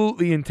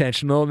absolutely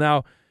intentional.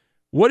 Now,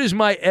 what is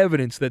my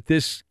evidence that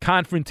this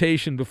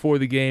confrontation before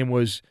the game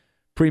was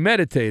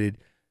premeditated?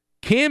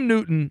 Cam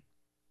Newton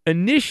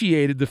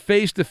initiated the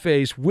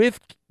face-to-face with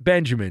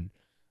Benjamin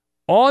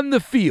on the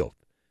field.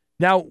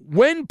 Now,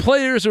 when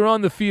players are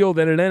on the field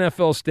at an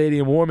NFL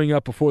stadium warming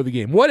up before the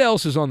game, what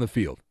else is on the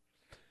field?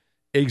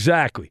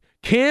 Exactly.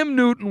 Cam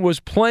Newton was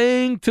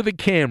playing to the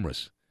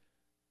cameras.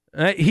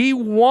 He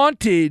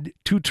wanted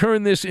to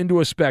turn this into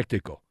a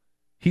spectacle.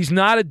 He's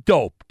not a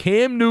dope.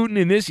 Cam Newton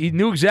in this, he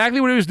knew exactly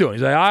what he was doing.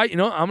 He's like, all right, I'm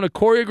going to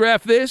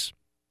choreograph this,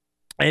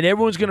 and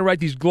everyone's going to write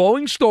these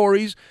glowing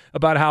stories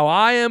about how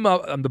I'm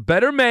the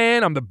better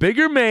man, I'm the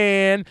bigger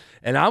man,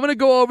 and I'm going to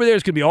go over there.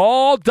 It's going to be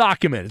all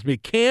documented. It's going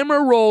to be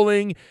camera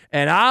rolling,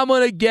 and I'm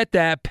going to get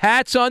that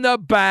pats on the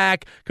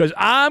back because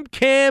I'm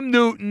Cam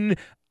Newton.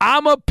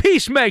 I'm a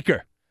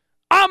peacemaker.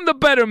 I'm the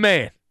better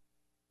man.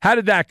 How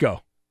did that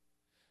go?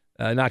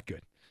 Not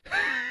good.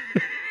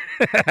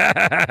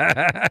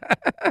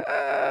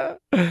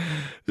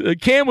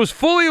 Cam was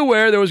fully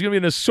aware there was going to be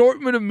an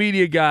assortment of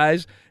media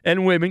guys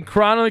and women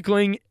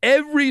chronicling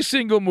every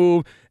single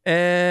move,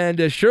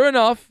 and sure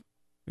enough,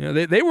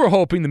 they were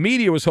hoping, the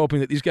media was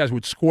hoping that these guys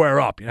would square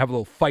up, have a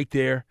little fight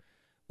there,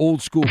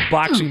 old school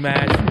boxing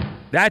match.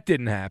 That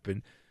didn't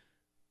happen.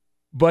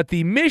 But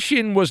the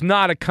mission was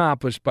not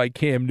accomplished by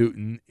Cam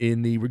Newton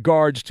in the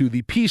regards to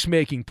the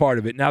peacemaking part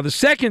of it. Now, the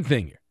second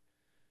thing here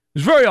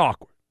is very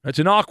awkward. It's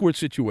an awkward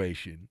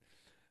situation,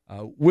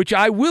 which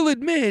I will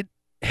admit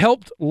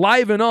helped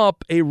liven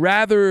up a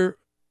rather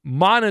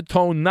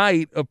monotone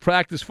night of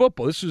practice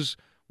football. This is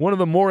one of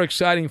the more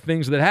exciting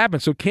things that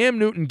happened. So Cam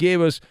Newton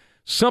gave us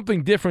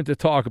something different to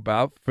talk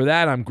about. For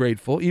that, I'm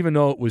grateful, even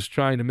though it was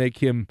trying to make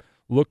him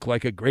look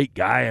like a great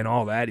guy and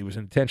all that. He was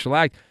an intentional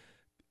act.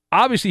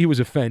 Obviously, he was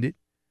offended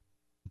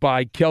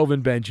by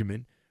Kelvin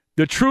Benjamin.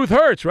 The truth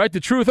hurts, right? The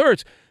truth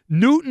hurts.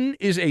 Newton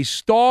is a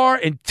star,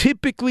 and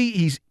typically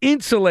he's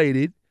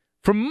insulated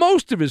from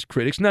most of his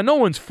critics. Now, no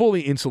one's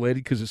fully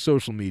insulated because of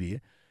social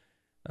media,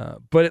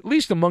 but at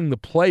least among the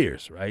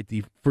players, right?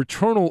 The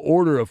fraternal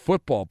order of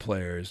football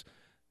players,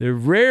 there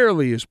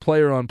rarely is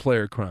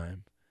player-on-player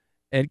crime,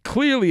 and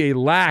clearly a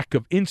lack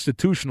of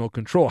institutional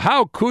control.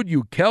 How could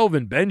you,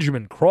 Kelvin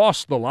Benjamin,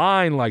 cross the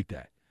line like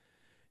that?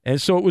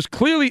 And so it was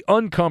clearly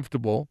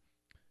uncomfortable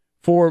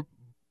for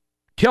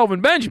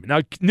Kelvin Benjamin.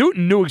 Now,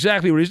 Newton knew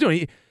exactly what he was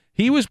doing.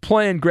 He was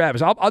playing grab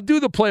ass. I'll do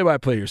the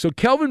play-by-play here. So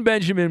Kelvin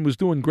Benjamin was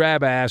doing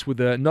grab ass with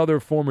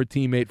another former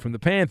teammate from the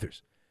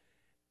Panthers.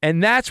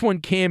 And that's when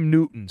Cam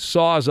Newton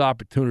saw his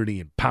opportunity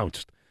and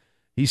pounced.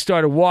 He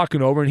started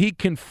walking over, and he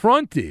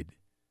confronted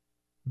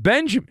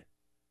Benjamin.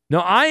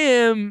 Now, I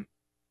am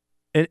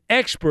an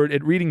expert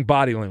at reading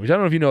body language. I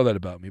don't know if you know that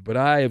about me, but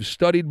I have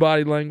studied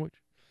body language.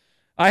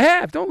 I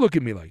have. Don't look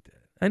at me like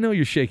that. I know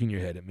you're shaking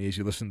your head at me as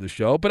you listen to the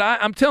show, but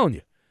I'm telling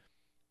you,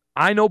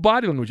 I know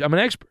body language. I'm an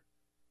expert.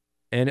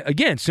 And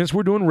again, since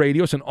we're doing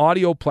radio, it's an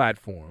audio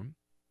platform,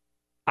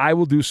 I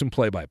will do some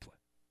play-by-play.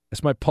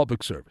 That's my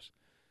public service.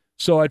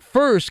 So at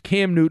first,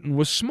 Cam Newton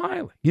was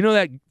smiling. You know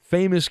that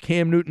famous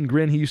Cam Newton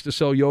grin? He used to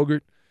sell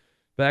yogurt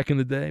back in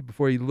the day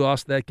before he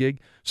lost that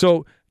gig.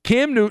 So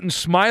Cam Newton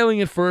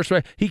smiling at first,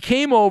 right? He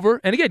came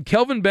over, and again,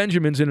 Kelvin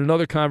Benjamin's in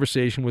another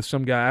conversation with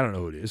some guy, I don't know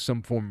who it is,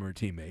 some former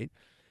teammate.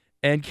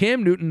 And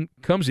Cam Newton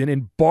comes in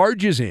and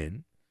barges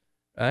in,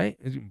 right?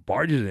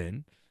 Barges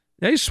in.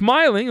 Now he's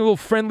smiling, a little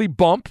friendly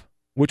bump,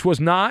 which was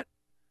not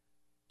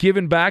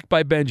given back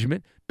by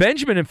Benjamin.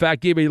 Benjamin, in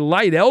fact, gave a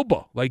light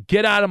elbow, like,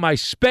 get out of my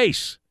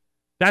space.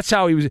 That's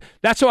how he was.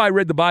 That's how I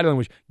read the body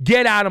language.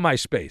 Get out of my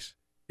space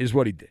is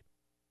what he did.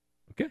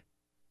 Okay?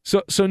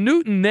 So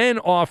Newton then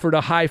offered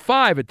a high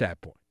five at that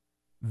point.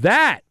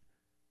 That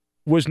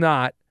was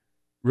not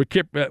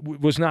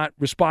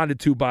responded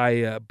to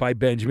by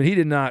Benjamin. He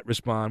did not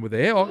respond with a,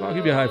 hey, I'll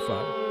give you a high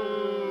five.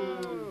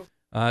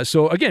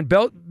 So, again,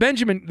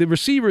 Benjamin, the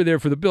receiver there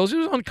for the Bills, he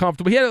was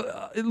uncomfortable.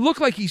 It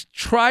looked like he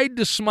tried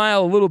to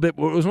smile a little bit,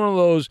 but it was one of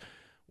those,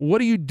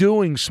 what are you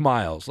doing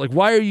smiles? Like,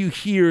 why are you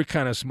here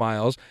kind of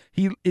smiles?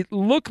 It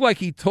looked like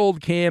he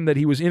told Cam that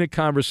he was in a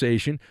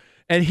conversation.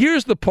 And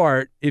here's the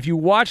part, if you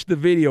watch the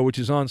video, which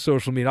is on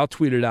social media, I'll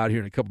tweet it out here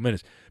in a couple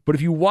minutes, but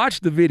if you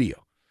watch the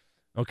video,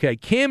 okay,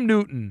 Cam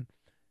Newton,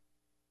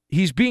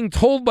 he's being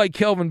told by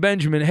Kelvin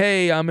Benjamin,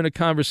 hey, I'm in a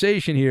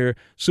conversation here.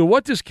 So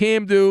what does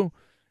Cam do?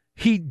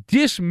 He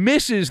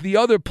dismisses the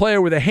other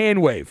player with a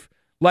hand wave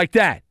like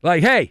that.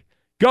 Like, hey,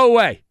 go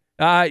away.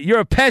 You're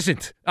a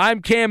peasant.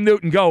 I'm Cam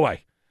Newton. Go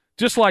away.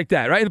 Just like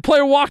that, right? And the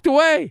player walked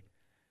away.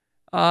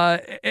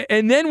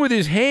 And then with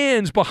his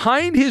hands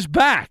behind his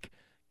back,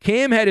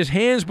 Cam had his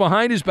hands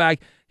behind his back.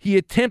 He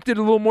attempted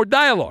a little more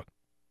dialogue.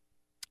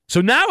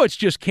 So now it's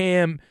just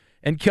Cam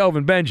and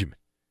Kelvin Benjamin.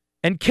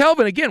 And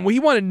Kelvin, again, he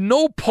wanted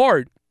no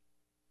part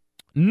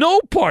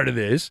of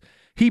this.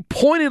 He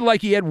pointed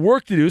like he had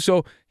work to do,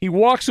 so he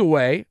walks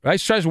away, right?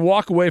 Tries to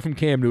walk away from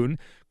Cam Newton.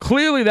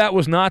 Clearly that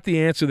was not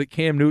the answer that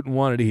Cam Newton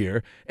wanted to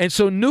hear. And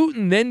so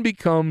Newton then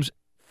becomes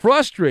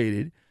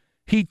frustrated.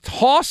 He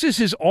tosses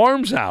his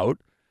arms out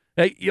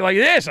like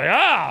this.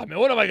 Like, man,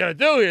 what am I going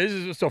to do here? This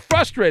is so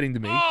frustrating to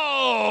me.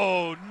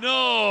 Oh,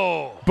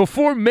 no.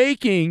 Before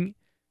making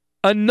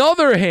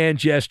another hand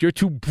gesture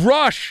to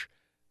brush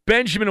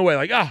Benjamin away.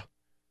 Like,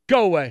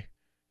 go away.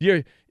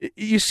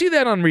 You see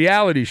that on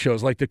reality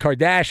shows like the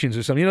Kardashians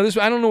or something.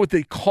 I don't know what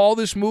they call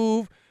this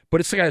move, but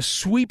it's like a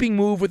sweeping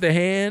move with the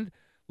hand.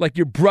 Like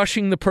you're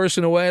brushing the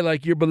person away,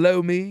 like you're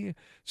below me.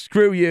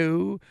 Screw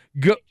you.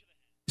 Go.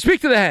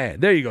 Speak to the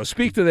hand. There you go.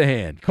 Speak to the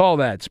hand. Call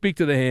that. Speak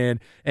to the hand.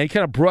 And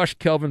kind of brushed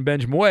Kelvin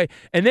Benjamin away.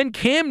 And then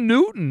Cam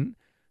Newton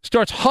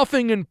starts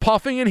huffing and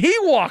puffing, and he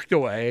walked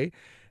away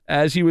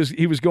as he was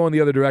going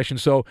the other direction.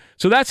 So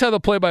that's how the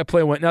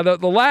play-by-play went. Now, the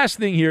last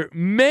thing here,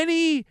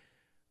 many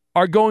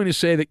are going to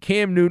say that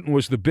Cam Newton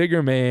was the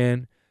bigger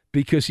man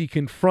because he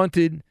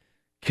confronted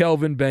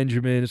Kelvin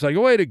Benjamin. It's like,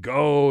 way to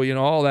go,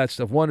 all that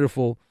stuff.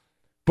 Wonderful.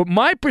 But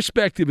my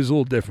perspective is a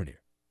little different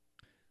here.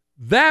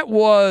 That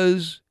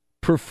was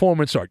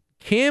performance art.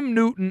 Cam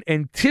Newton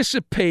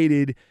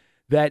anticipated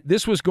that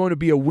this was going to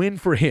be a win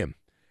for him.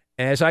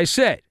 As I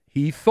said,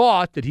 he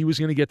thought that he was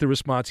going to get the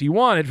response he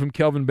wanted from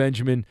Kelvin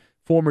Benjamin,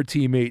 former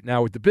teammate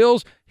now with the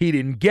Bills. He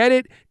didn't get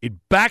it. It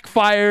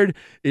backfired.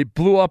 It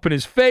blew up in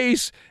his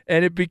face,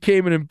 and it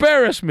became an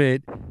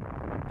embarrassment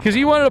because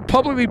he wanted to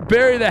publicly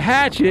bury the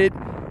hatchet,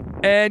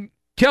 and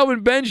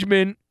Kelvin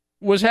Benjamin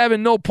was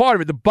having no part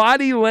of it. The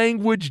body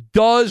language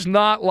does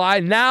not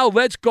lie. Now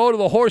let's go to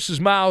the horse's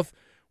mouth.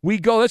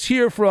 Let's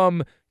hear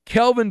from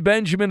Kelvin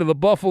Benjamin of the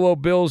Buffalo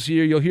Bills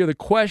here. You'll hear the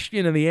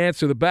question and the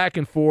answer, the back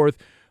and forth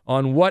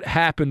on what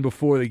happened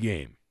before the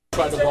game.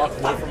 Tried to walk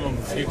away from him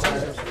a few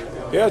times.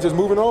 Yeah, just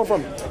moving on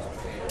from it.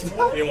 You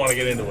didn't want to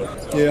get into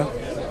it. Yeah.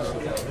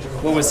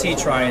 What was he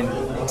trying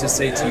to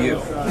say to you?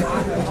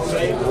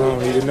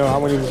 He didn't know how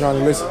many he was trying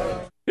to listen.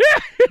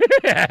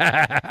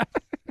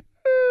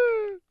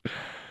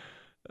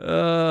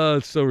 Oh,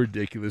 it's so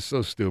ridiculous,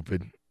 so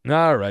stupid.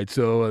 All right,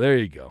 so there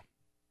you go.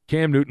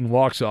 Cam Newton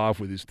walks off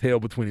with his tail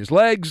between his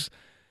legs,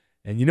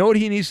 and you know what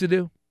he needs to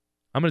do?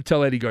 I'm going to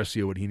tell Eddie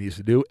Garcia what he needs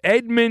to do.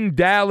 Edmund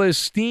Dallas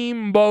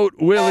Steamboat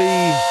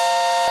Willie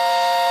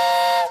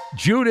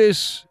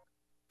Judas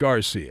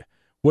Garcia.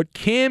 What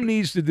Cam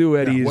needs to do,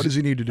 Eddie, what does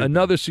he need to do?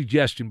 Another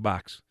suggestion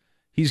box.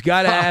 He's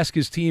got to ask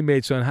his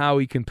teammates on how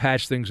he can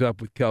patch things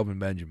up with Kelvin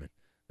Benjamin.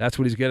 That's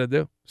what he's got to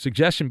do.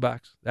 Suggestion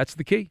box. That's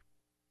the key.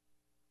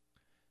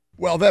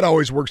 Well, that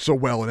always works so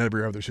well in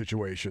every other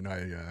situation.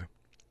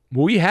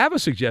 Well, we have a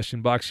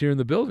suggestion box here in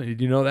the building.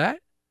 Did you know that?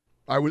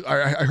 I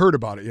heard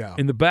about it, yeah.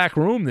 In the back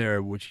room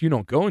there, which you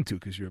don't go into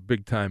because you're a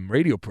big-time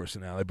radio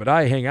personality, but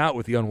I hang out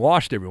with the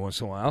unwashed every once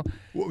in a while.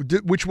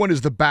 Which one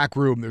is the back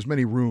room? There's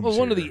many rooms. Well,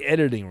 one of the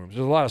editing rooms.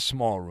 There's a lot of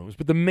small rooms,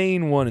 but the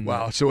main one.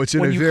 So it's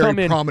in a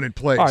very prominent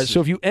place. All right, so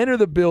if you enter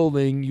the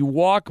building, you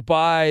walk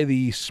by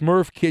the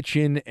Smurf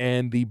kitchen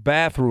and the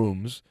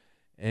bathrooms,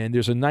 and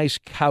there's a nice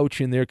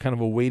couch in there, kind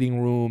of a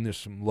waiting room. There's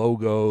some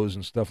logos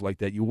and stuff like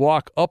that. You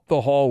walk up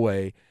the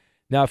hallway.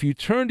 Now, if you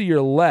turn to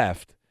your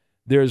left,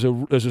 there's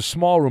a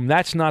small room.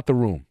 That's not the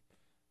room.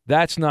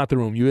 That's not the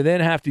room. You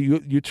then have to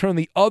you turn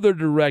the other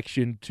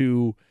direction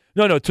to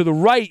to the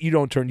right. You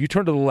don't turn. You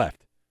turn to the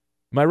left.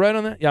 Am I right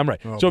on that? Yeah, I'm right.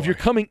 If you're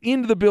coming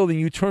into the building,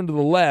 you turn to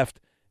the left,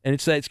 and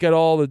it's got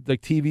all the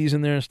TVs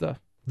in there and stuff.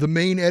 The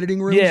main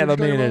editing room. Yeah, the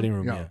main editing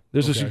room. Yeah.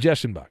 There's a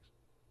suggestion box.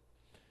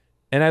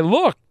 And I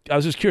looked. I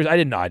was just curious. I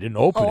didn't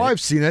open it. Oh,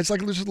 I've seen it. It's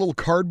like just a little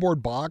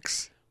cardboard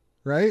box.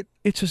 Right?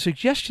 It's a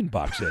suggestion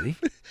box, Eddie.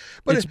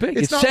 But it's big.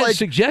 It says like,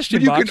 suggestion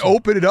but you box. can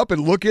open it up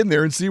and look in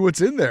there and see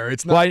what's in there.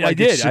 It's not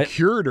it's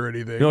secured or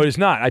anything. No, it's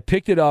not. I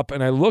picked it up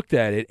and I looked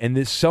at it,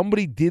 and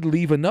somebody did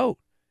leave a note.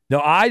 Now,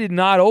 I did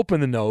not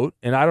open the note,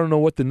 and I don't know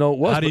what the note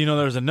was. How do you know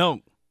there's a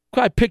note?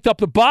 I picked up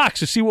the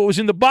box to see what was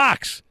in the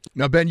box.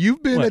 Now, Ben,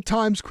 you've been at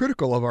times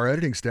critical of our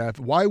editing staff.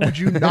 Why would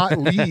you not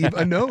leave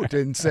a note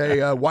and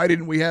say, why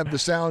didn't we have the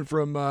sound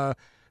from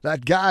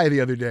that guy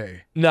the other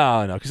day?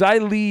 No, because I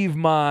leave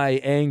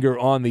my anger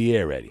on the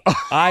air, Eddie.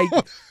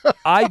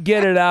 I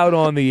get it out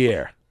on the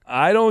air.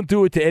 I don't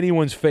do it to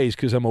anyone's face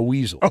because I'm a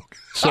weasel. Okay.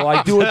 So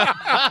I do it.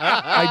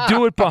 I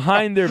do it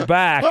behind their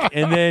back,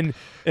 and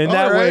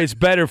that way it's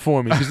better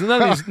for me because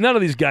none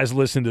of these guys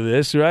listen to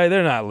this, right?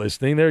 They're not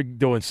listening. They're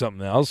doing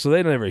something else, so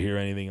they never hear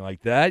anything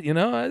like that. You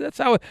know, that's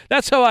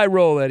how I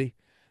roll, Eddie.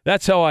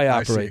 That's how I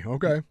operate. I see.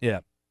 Okay. Yeah,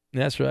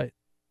 that's right.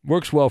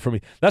 Works well for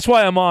me. That's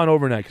why I'm on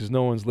overnight, because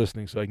no one's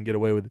listening, so I can get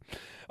away with it.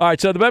 All right,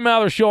 so the Ben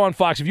Maller Show on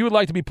Fox. If you would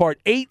like to be part,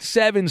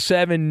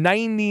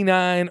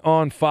 877-99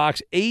 on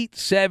Fox,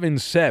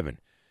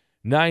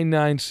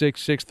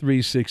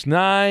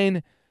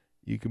 877-996-6369.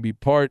 You can be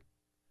part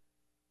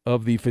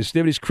of the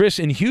festivities. Chris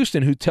in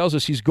Houston, who tells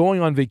us he's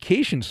going on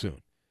vacation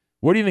soon.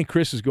 Where do you think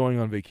Chris is going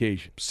on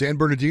vacation? San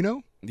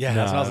Bernardino? Yeah,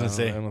 that's what I was going to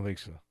say. I don't think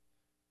so.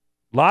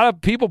 A lot of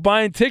people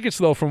buying tickets,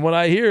 though, from what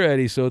I hear,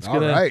 Eddie, so it's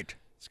going to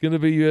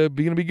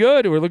be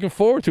good. We're looking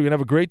forward to it. We're going to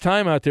have a great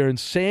time out there in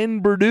San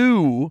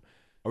Bernardino.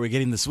 Are we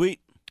getting the suite?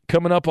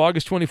 Coming up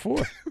August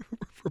 24th.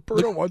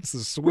 Roberto wants the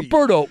suite.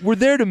 Roberto, we're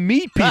there to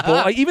meet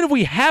people. Even if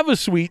we have a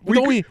suite,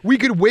 we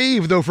could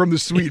wave, though, from the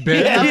suite,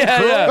 Ben.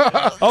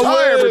 Yeah.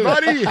 Hi,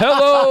 everybody.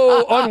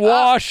 Hello,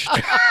 unwashed.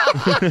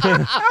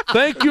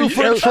 Thank you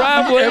for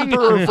traveling. The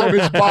emperor from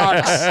his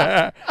box.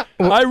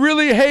 I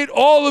really hate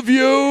all of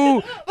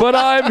you, but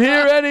I'm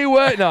here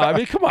anyway. No, I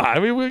mean, come on. I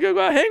mean, we're going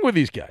to hang with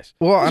these guys.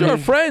 Well, these are our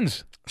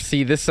friends.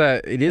 See, this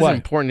it is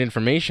important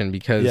information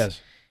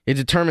because it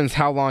determines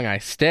how long I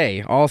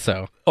stay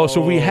also. Oh,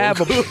 so we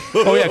have a...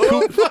 Oh, yeah,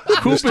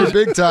 Coop is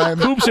big time.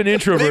 Coop's an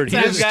introvert.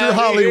 Mr.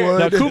 Hollywood.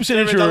 No, Coop's an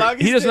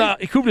introvert.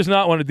 Coop does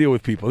not want to deal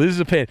with people. This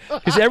is a pain.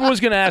 Because everyone's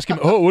going to ask him,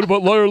 oh, what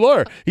about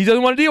lawyer? He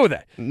doesn't want to deal with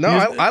that. No,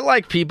 I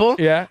like people.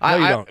 Yeah? No,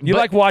 you don't. You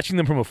like watching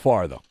them from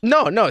afar, though.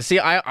 No. See,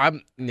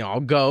 I'll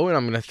go and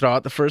I'm going to throw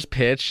out the first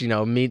pitch,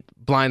 meet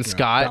Blind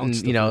Scott and,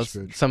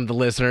 some of the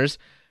listeners.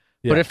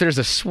 Yeah. But if there's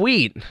a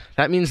suite,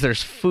 that means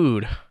there's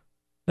food.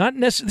 Not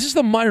necessarily. This is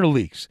the minor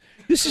leagues.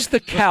 This is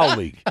the Cal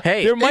League.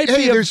 There might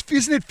be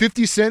isn't it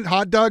 50-cent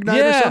hot dog night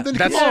or something?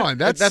 Come on,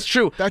 that's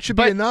true. That should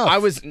be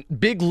enough.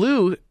 Big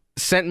Lou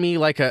sent me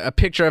like a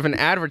picture of an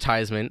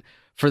advertisement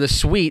for the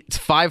suite. It's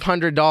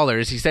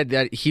 $500. He said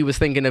that he was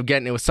thinking of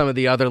getting it with some of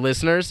the other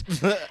listeners,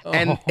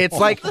 and it's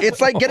like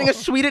getting a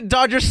suite at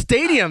Dodger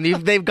Stadium.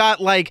 They've got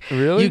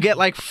you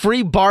get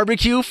free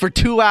barbecue for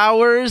 2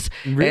 hours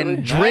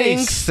and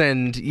drinks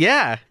and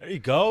there you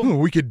go.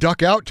 We could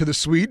duck out to the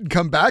suite and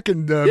come back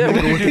and you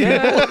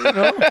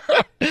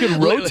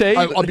can rotate.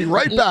 I'll be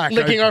right back.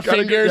 Licking our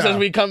fingers as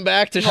we come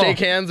back to shake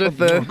hands with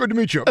the. Good to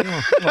meet you.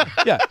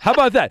 Yeah. How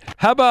about that?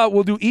 How about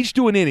we'll each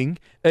do an inning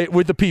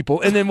with the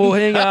people, and then we'll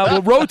hang out.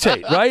 We'll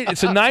rotate, right?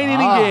 It's a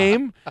 9-inning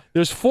game.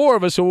 There's 4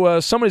 of us, so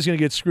somebody's going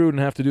to get screwed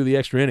and have to do the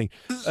extra inning.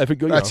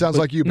 That sounds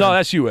like you, Ben. No,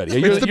 that's you,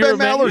 Eddie. It's the Ben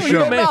Maller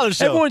Show.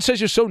 Everyone says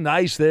you're so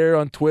nice there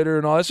on Twitter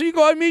and all that. So you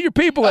go out and meet your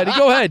people, Eddie.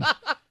 Go ahead.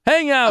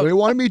 Hang out. They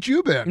want to meet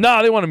you, Ben.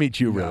 No, they want to meet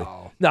you, really.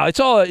 No,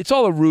 it's all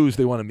a ruse.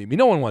 They want to meet me.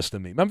 No one wants to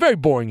meet me. I'm very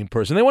boring in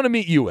person. They want to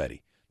meet you,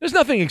 Eddie. There's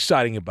nothing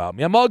exciting about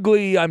me. I'm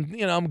ugly.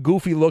 I'm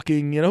goofy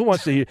looking. Who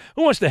wants to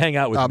hang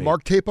out with me?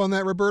 Mark tape on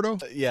that, Roberto?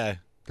 Yeah.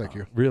 Thank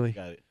you. Really?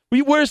 Got it.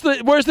 Where's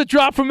the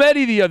drop from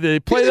Eddie the other day?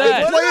 Play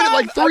that. They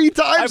played it 3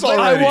 times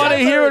already. I want to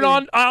hear it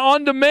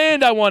on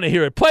demand. I want to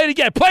hear it. Play it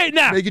again. Play it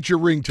now. Make it your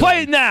ringtone.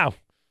 Play it now.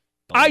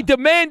 I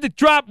demand the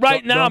drop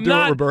right now.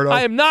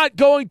 I am not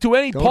going to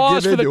any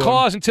pause for the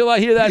cause until I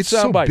hear that soundbite. It's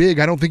so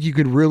big, I don't think you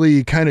could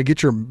really kind of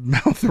get your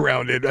mouth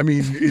around it. I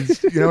mean, you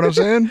know what I'm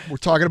saying? We're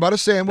talking about a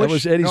sandwich. That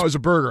was Eddie's, no, it was a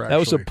burger, actually. That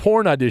was a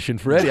porn audition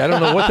for Eddie. I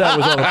don't know what that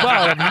was all about.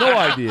 I have no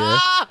idea.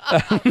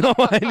 I have no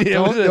idea.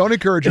 Don't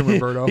encourage him,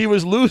 Roberto. He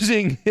was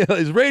losing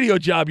his radio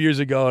job years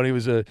ago, and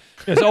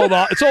it's old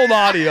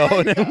audio,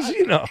 and it was,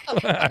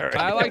 Right.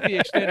 I like the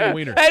extended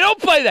wiener. Hey, don't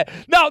play that.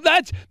 No,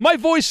 my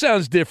voice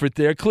sounds different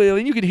there,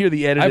 clearly, and you can hear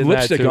the edit in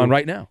that, too. On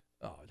right now.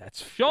 Oh,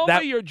 that's Show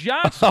me your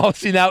Johnson. Oh,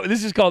 see, now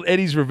this is called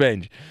Eddie's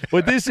Revenge.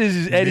 What this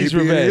is Eddie's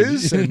maybe Revenge. It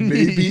is, and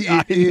maybe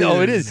it is.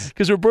 No, it is,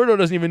 because Roberto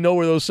doesn't even know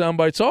where those sound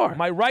bites are.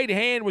 My right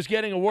hand was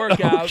getting a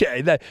workout.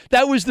 Okay,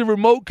 that was the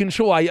remote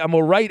control. I'm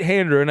a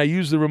right-hander, and I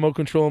use the remote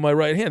control in my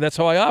right hand. That's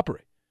how I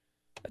operate.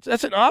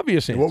 That's an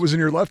obvious answer. What was in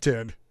your left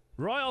hand?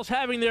 Royals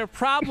having their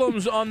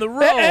problems on the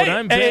road.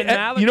 I'm Ben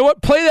Maller. You know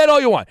what? Play that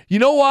all you want. You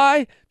know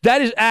why?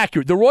 That is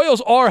accurate. The Royals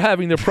are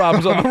having their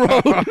problems on the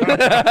road.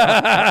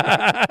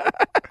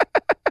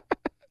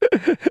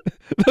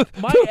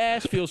 My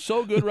ass feels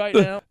so good right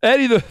now.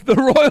 Eddie, the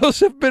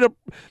Royals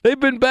they've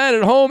been bad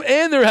at home,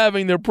 and they're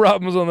having their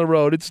problems on the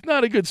road. It's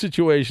not a good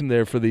situation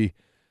there for the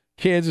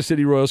Kansas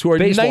City Royals, who are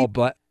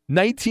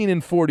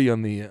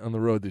 19-40 on the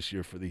road this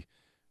year for the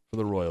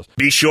Royals.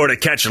 Be sure to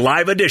catch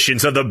live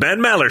editions of the Ben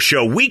Maller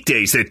Show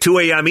weekdays at 2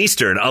 a.m.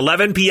 Eastern,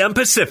 11 p.m.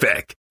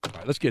 Pacific. All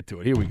right, let's get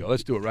to it. Here we go.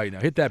 Let's do it right now.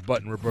 Hit that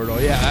button, Roberto.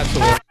 Yeah, that's the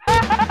one.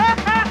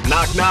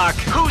 Knock, knock.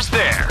 Who's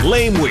there?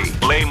 Lame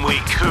Week. Lame Week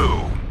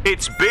who?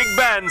 It's Big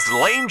Ben's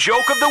Lame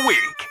Joke of the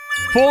Week.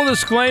 Full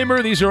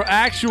disclaimer, these are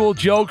actual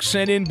jokes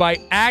sent in by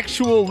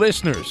actual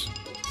listeners.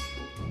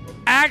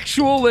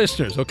 Actual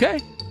listeners, okay?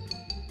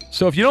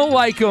 So if you don't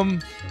like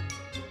them,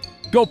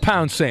 go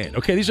pound sand,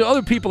 okay? These are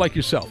other people like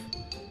yourself.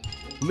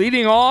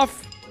 Leading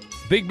off,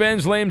 Big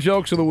Ben's Lame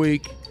Jokes of the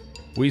Week,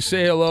 we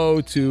say hello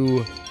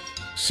to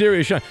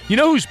Sirius Sean. You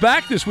know who's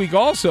back this week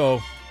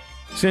also?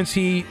 Since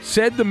he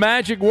said the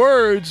magic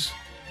words,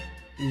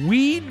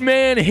 Weed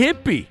Man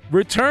Hippie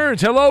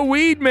returns. Hello,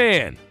 Weed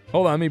Man.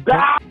 Hold on, let me...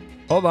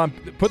 Hold on.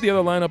 Put the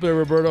other line up there,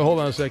 Roberto. Hold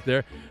on a sec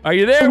there. Are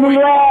you there?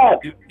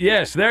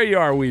 Yes, there you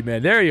are, Weed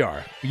Man. There you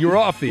are. You're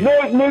off the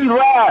air. Make me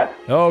laugh.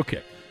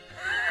 Okay.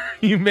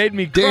 You made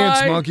me cry.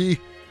 Dance, monkey.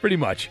 Pretty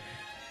much.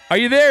 Are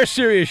you there,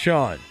 Serious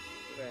Sean?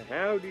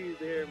 Howdy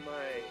there, my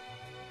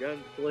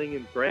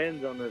gunslinging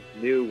friends on this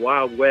new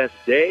Wild West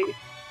day.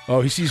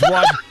 Oh, he's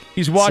watching.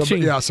 He's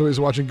watching. So he's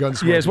watching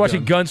Gunsmoke. Yeah, he's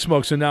watching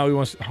Gunsmoke. So now he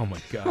wants. Oh my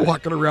God!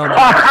 Walking around.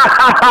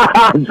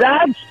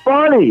 That's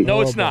funny.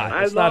 No, it's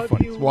not. It's not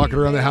funny. He's walking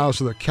around the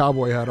house with a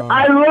cowboy hat on.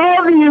 I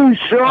love you,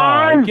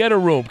 Sean. Get a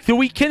room. Can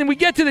we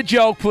get to the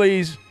joke,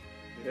 please?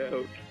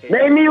 Okay.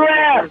 Make me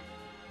laugh.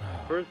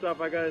 First off,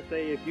 I gotta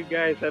say, if you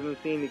guys haven't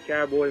seen the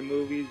cowboy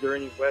movies or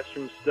any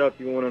Western stuff,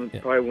 you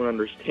probably won't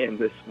understand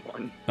this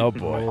one. Oh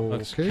boy,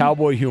 That's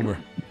cowboy humor.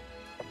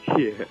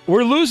 Yeah.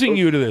 We're losing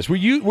you to this.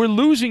 We're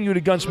losing you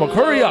to Gunsmoke.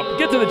 Hurry up.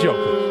 Get to the joke,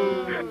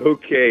 please.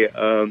 Okay.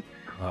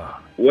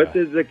 What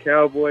does the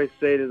cowboy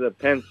say to the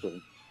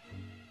pencil?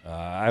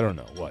 I don't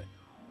know. What?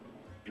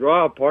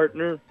 Draw a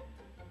partner.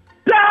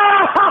 That's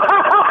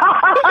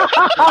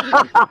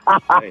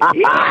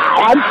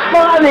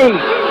funny.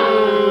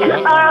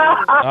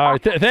 All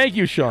right. Thank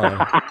you, Sean.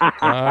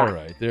 All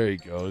right. There he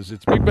goes.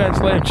 It's Big Ben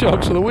Slam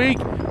Jokes of the Week.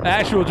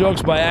 Actual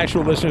jokes by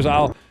actual listeners.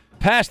 I'll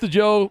pass the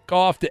joke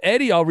off to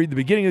Eddie. I'll read the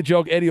beginning of the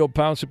joke. Eddie will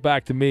bounce it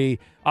back to me.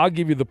 I'll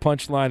give you the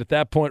punchline. At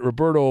that point,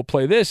 Roberto will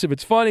play this if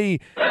it's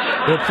funny.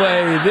 He'll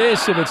play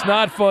this if it's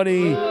not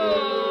funny.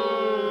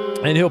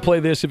 And he'll play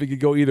this if it could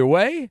go either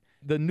way.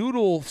 The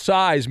noodle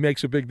size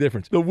makes a big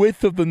difference. The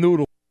width of the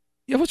noodle.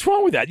 Yeah, what's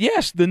wrong with that?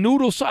 Yes, the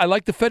noodle size. I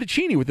like the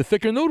fettuccine with the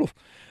thicker noodle.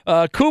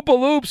 Koopa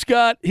Loop's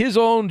got his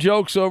own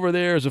jokes over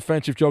there as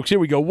offensive jokes. Here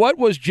we go. What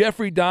was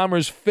Jeffrey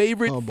Dahmer's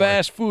favorite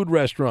fast food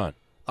restaurant?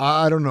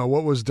 I don't know.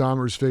 What was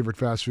Dahmer's favorite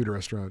fast food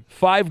restaurant?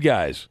 Five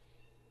Guys.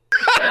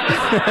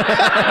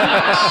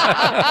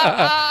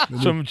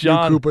 Some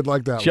John Coop would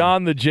like that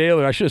John the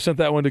jailer. I should have sent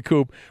that one to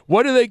Coop.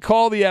 What do they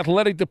call the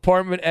athletic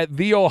department at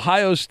The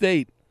Ohio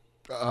State?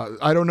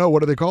 I don't know. What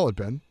do they call it,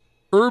 Ben?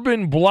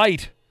 Urban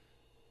Blight.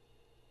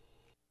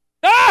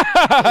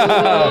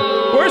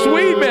 Where's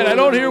Weedman? I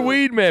don't hear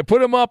Weedman.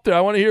 Put him up there. I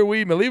want to hear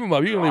Weedman. Leave him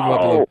up. You can leave him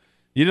up.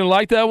 You didn't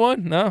like that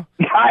one? No?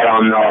 I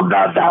don't know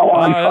about that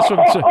one.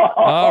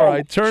 All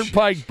right.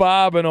 Turnpike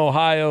Bob in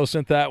Ohio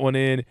sent that one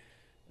in.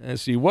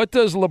 Let's see. What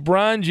does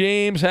LeBron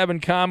James have in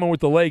common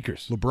with the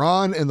Lakers?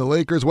 LeBron and the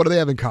Lakers, what do they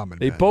have in common?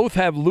 They both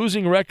have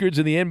losing records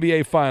in the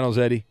NBA Finals,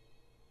 Eddie.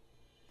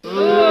 Yeah,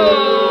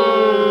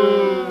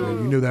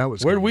 you knew that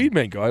was Where'd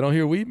Weedman go? I don't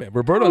hear Weedman.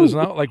 Roberto does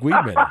not like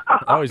Weedman.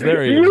 Oh, he's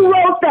there. He is. You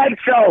wrote that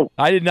joke.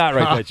 I did not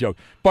write that joke.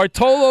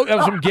 Bartolo, that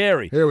was from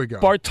Gary. Here we go.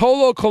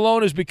 Bartolo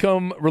Colon has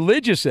become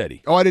religious,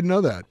 Eddie. Oh, I didn't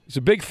know that. He's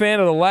a big fan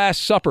of The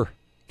Last Supper.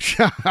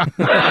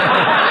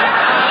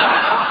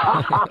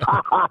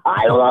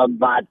 I love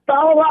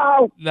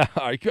Bartolo. No,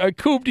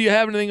 Coop, do you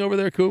have anything over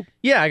there, Coop?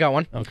 Yeah, I got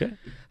one. Okay.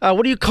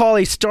 What do you call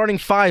a starting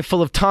five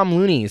full of Tom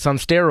Loonies on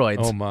steroids?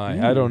 Oh,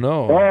 my. I don't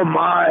know. Oh,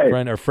 my.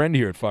 Our friend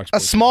here at Fox A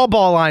Sports. small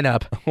ball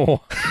lineup. Oh,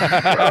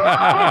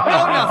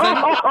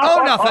 nothing.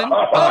 Oh, nothing.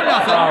 Oh,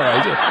 nothing. All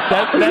right.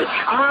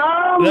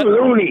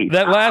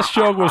 That last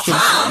joke was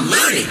from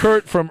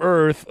Kurt from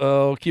Earth.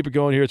 Keep it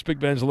going here. It's Big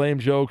Ben's Lame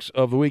Jokes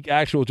of the Week.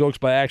 Actual jokes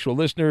by actual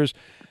listeners.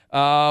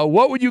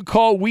 What would you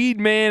call Weed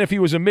Man if he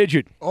was a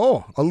midget?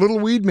 Oh, a little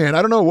weed man.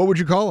 I don't know. What would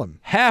you call him?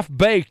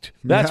 Half-baked.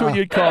 That's what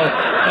you'd call it.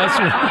 That's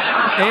what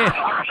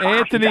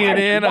Anthony in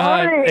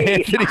Anaheim.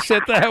 Anthony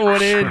sent that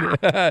one in.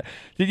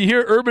 Did you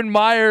hear Urban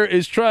Meyer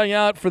is trying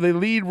out for the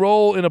lead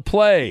role in a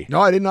play? No,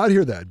 I did not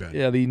hear that, Ben.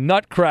 Yeah, the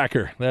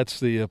Nutcracker. That's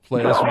the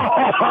play.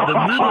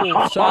 The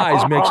noodle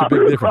size makes a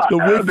big difference. The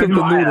width of the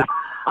noodle.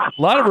 A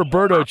lot of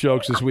Roberto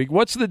jokes this week.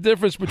 What's the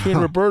difference between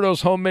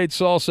Roberto's homemade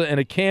salsa and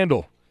a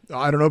candle?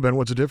 I don't know, Ben.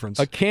 What's the difference?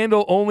 A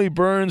candle only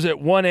burns at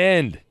one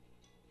end.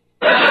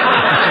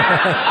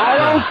 I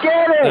don't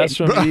get it. That's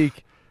from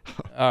Eek.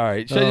 All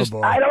right.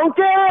 I don't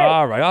get it.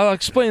 All right. I'll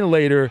explain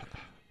later.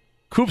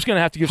 Coop's going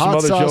to have to give some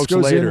other sauce jokes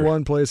goes later. In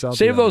one place, out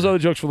Save the those other. other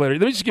jokes for later.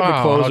 Let me just give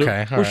a closer.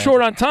 Okay. We're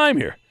short on time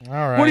here. All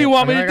right. What do you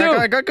want me to do?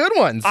 I got good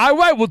ones. All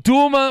right. We'll do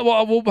them.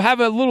 We'll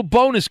have a little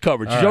bonus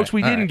coverage. Jokes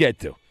we didn't get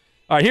to.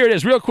 All right, here it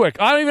is, real quick.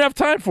 I don't even have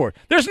time for it.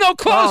 There's no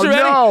closer,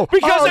 Eddie.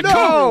 Because of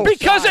Coop.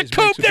 Because of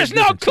Coop, there's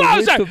no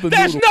closer.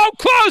 There's no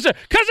closer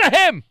because of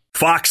him.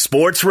 Fox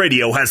Sports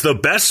Radio has the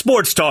best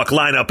sports talk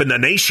lineup in the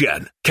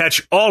nation.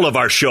 Catch all of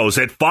our shows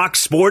at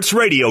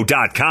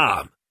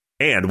foxsportsradio.com.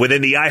 And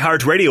within the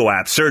iHeartRadio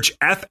app, search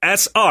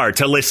FSR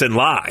to listen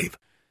live.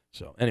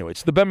 So, anyway,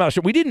 it's the Ben Maller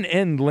Show. We didn't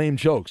end lame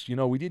jokes. You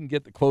know, we didn't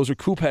get the closer.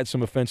 Coop had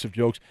some offensive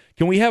jokes.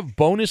 Can we have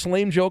bonus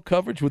lame joke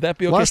coverage? Would that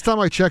be okay? Last time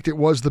I checked, it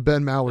was the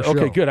Ben Maller Show.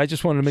 Okay, good. I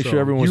just wanted to make sure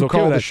everyone was okay with that.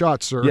 You call the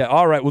shot, sir. Yeah,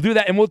 all right. We'll do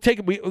that. And we'll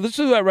take let's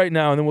do that right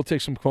now, and then we'll take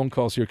some phone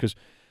calls here because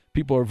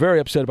people are very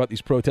upset about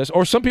these protests.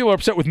 Or some people are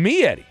upset with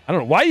me, Eddie. I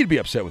don't know why you'd be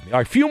upset with me. All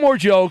right, a few more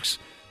jokes.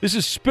 This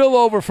is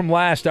spillover from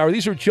last hour.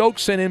 These are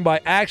jokes sent in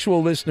by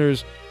actual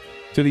listeners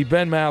to the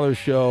Ben Maller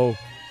Show.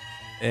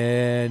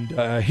 And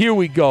here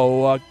we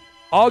go.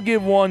 I'll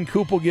give one.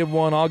 Coop will give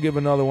one. I'll give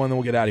another one. Then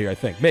we'll get out of here, I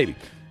think. Maybe.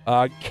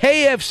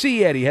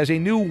 KFC, Eddie, has a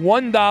new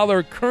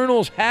 $1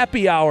 Colonel's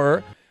Happy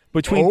Hour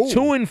between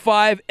 2 and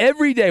 5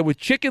 every day with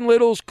Chicken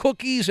Littles,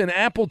 cookies, and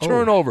apple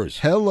turnovers.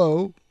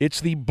 Hello.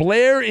 It's the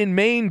Blair in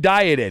Maine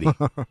diet, Eddie.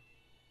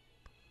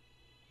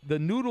 The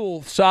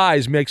noodle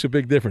size makes a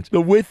big difference.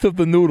 The width of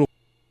the noodle.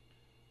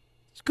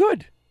 It's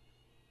good.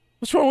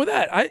 What's wrong with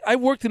that? I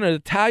worked in an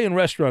Italian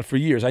restaurant for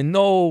years. I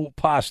know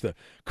pasta.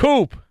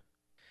 Coop.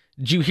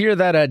 Did you hear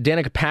that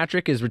Danica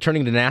Patrick is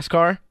returning to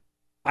NASCAR?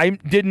 I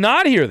did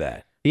not hear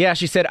that. Yeah,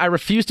 she said, I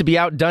refuse to be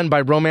outdone by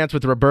Romance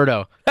with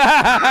Roberto.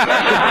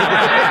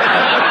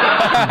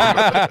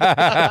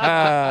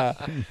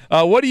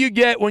 What do you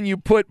get when you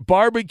put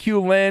Barbecue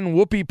Len,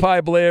 Whoopie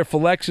Pie Blair,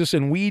 Philexus,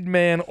 and Weed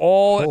Man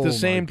all at the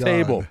same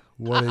table?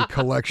 What a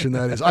collection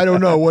that is. I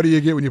don't know. What do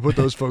you get when you put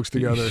those folks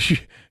together?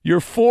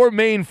 Your 4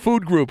 main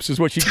food groups is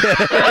what you get.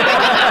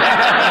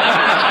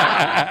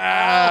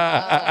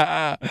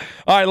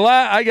 All right,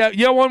 I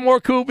got one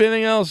more, Coop.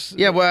 Anything else?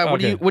 Yeah, well,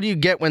 what do you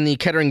get when the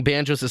Kettering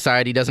Banjo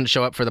Society doesn't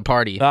show up for the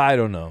party? I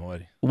don't know.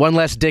 One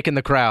less dick in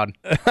the crowd.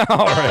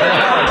 All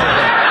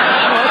right.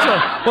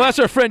 Well, that's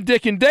our friend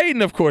Dick in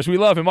Dayton, of course. We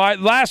love him. All right,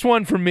 last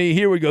one from me.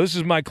 Here we go. This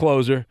is my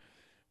closer.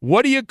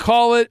 What do you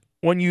call it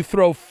when you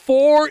throw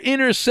 4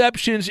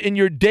 interceptions in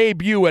your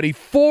debut, Eddie?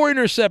 4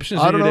 interceptions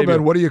I don't know,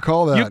 man. What do you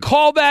call that? You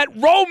call that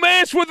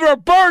Romance with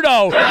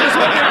Roberto. That's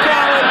what you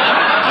call it.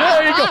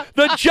 There you go.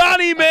 The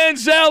Johnny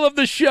Manziel of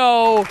the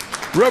show,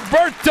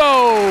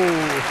 Roberto.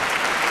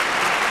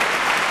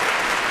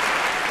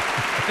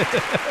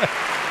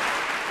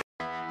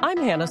 I'm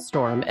Hannah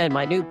Storm, and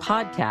my new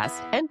podcast,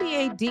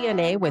 NBA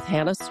DNA with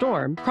Hannah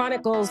Storm,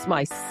 chronicles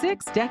my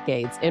 6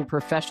 decades in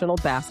professional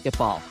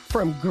basketball.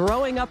 From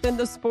growing up in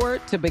the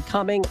sport to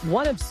becoming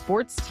one of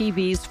sports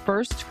TV's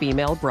first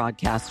female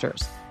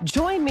broadcasters.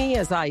 Join me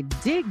as I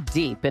dig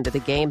deep into the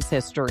game's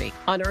history,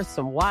 unearth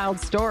some wild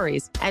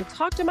stories, and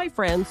talk to my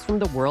friends from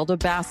the world of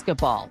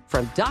basketball,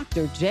 from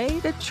Dr.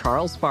 J to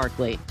Charles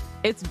Barkley.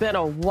 It's been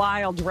a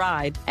wild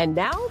ride, and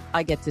now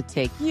I get to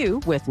take you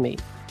with me.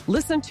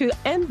 Listen to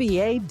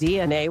NBA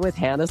DNA with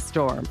Hannah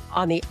Storm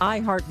on the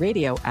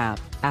iHeartRadio app,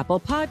 Apple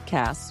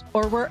Podcasts,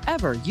 or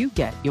wherever you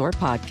get your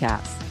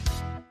podcasts.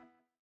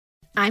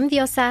 I'm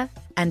Diosa.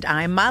 And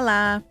I'm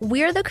Mala.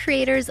 We're the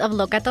creators of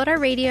Locatora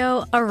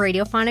Radio, a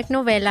radiophonic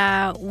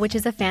novela, which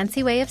is a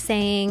fancy way of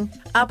saying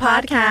a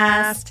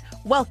podcast.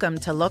 Welcome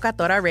to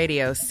Locatora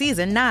Radio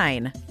Season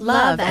 9.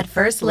 Love at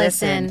First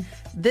Listen.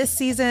 This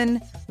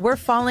season, we're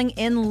falling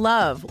in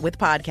love with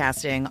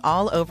podcasting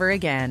all over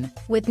again.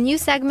 With new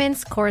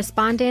segments,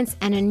 correspondence,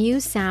 and a new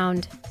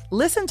sound.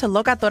 Listen to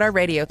Locatora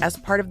Radio as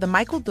part of the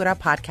Michael Dura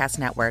Podcast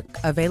Network.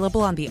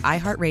 Available on the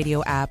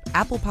iHeartRadio app,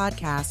 Apple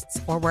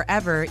Podcasts, or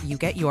wherever you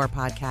get your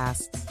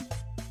podcasts.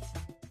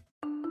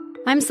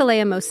 I'm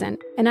Saleha Mohsen,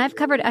 and I've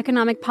covered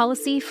economic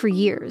policy for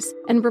years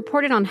and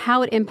reported on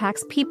how it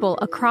impacts people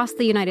across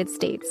the United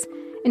States.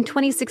 In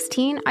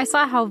 2016, I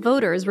saw how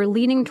voters were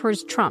leaning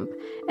towards Trump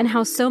and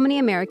how so many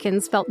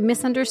Americans felt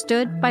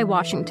misunderstood by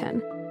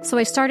Washington. So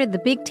I started The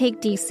Big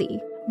Take DC.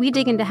 We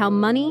dig into how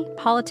money,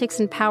 politics,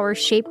 and power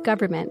shape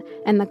government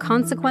and the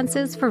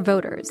consequences for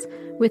voters.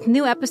 With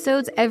new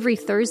episodes every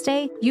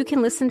Thursday, you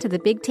can listen to The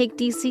Big Take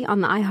DC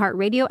on the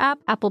iHeartRadio app,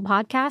 Apple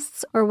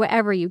Podcasts, or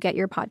wherever you get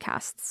your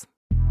podcasts.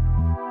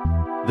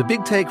 The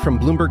Big Take from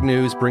Bloomberg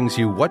News brings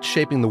you what's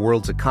shaping the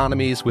world's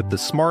economies with the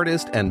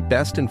smartest and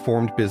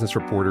best-informed business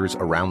reporters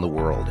around the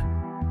world.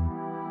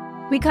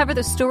 We cover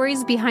the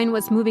stories behind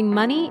what's moving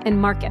money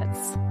and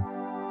markets.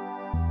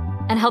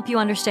 And help you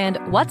understand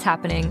what's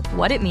happening,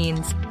 what it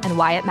means, and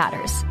why it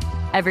matters.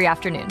 Every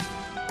afternoon.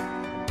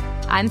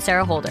 I'm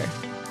Sarah Holder.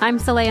 I'm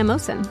Saleha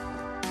Mohsen.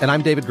 And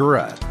I'm David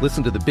Gura.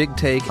 Listen to The Big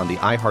Take on the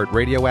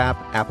iHeartRadio app,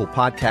 Apple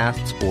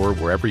Podcasts, or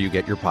wherever you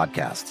get your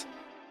podcasts.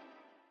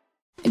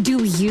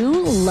 Do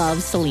you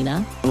love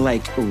Selena?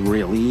 Like,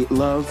 really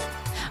love?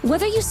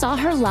 Whether you saw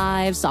her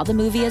live, saw the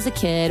movie as a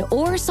kid,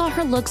 or saw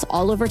her looks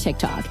all over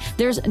TikTok,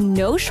 there's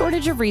no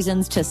shortage of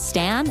reasons to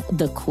stan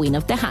the Queen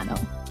of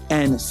Tejano.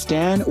 And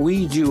Stan,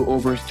 we do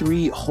over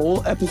 3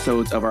 whole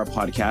episodes of our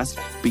podcast,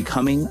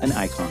 Becoming an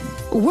Icon.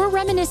 We're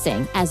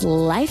reminiscing as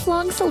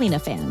lifelong Selena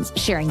fans,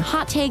 sharing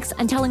hot takes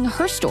and telling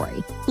her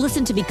story.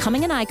 Listen to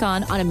Becoming an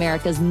Icon on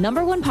America's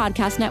 #1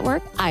 podcast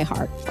network,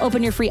 iHeart.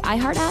 Open your free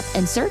iHeart app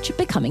and search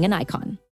Becoming an Icon.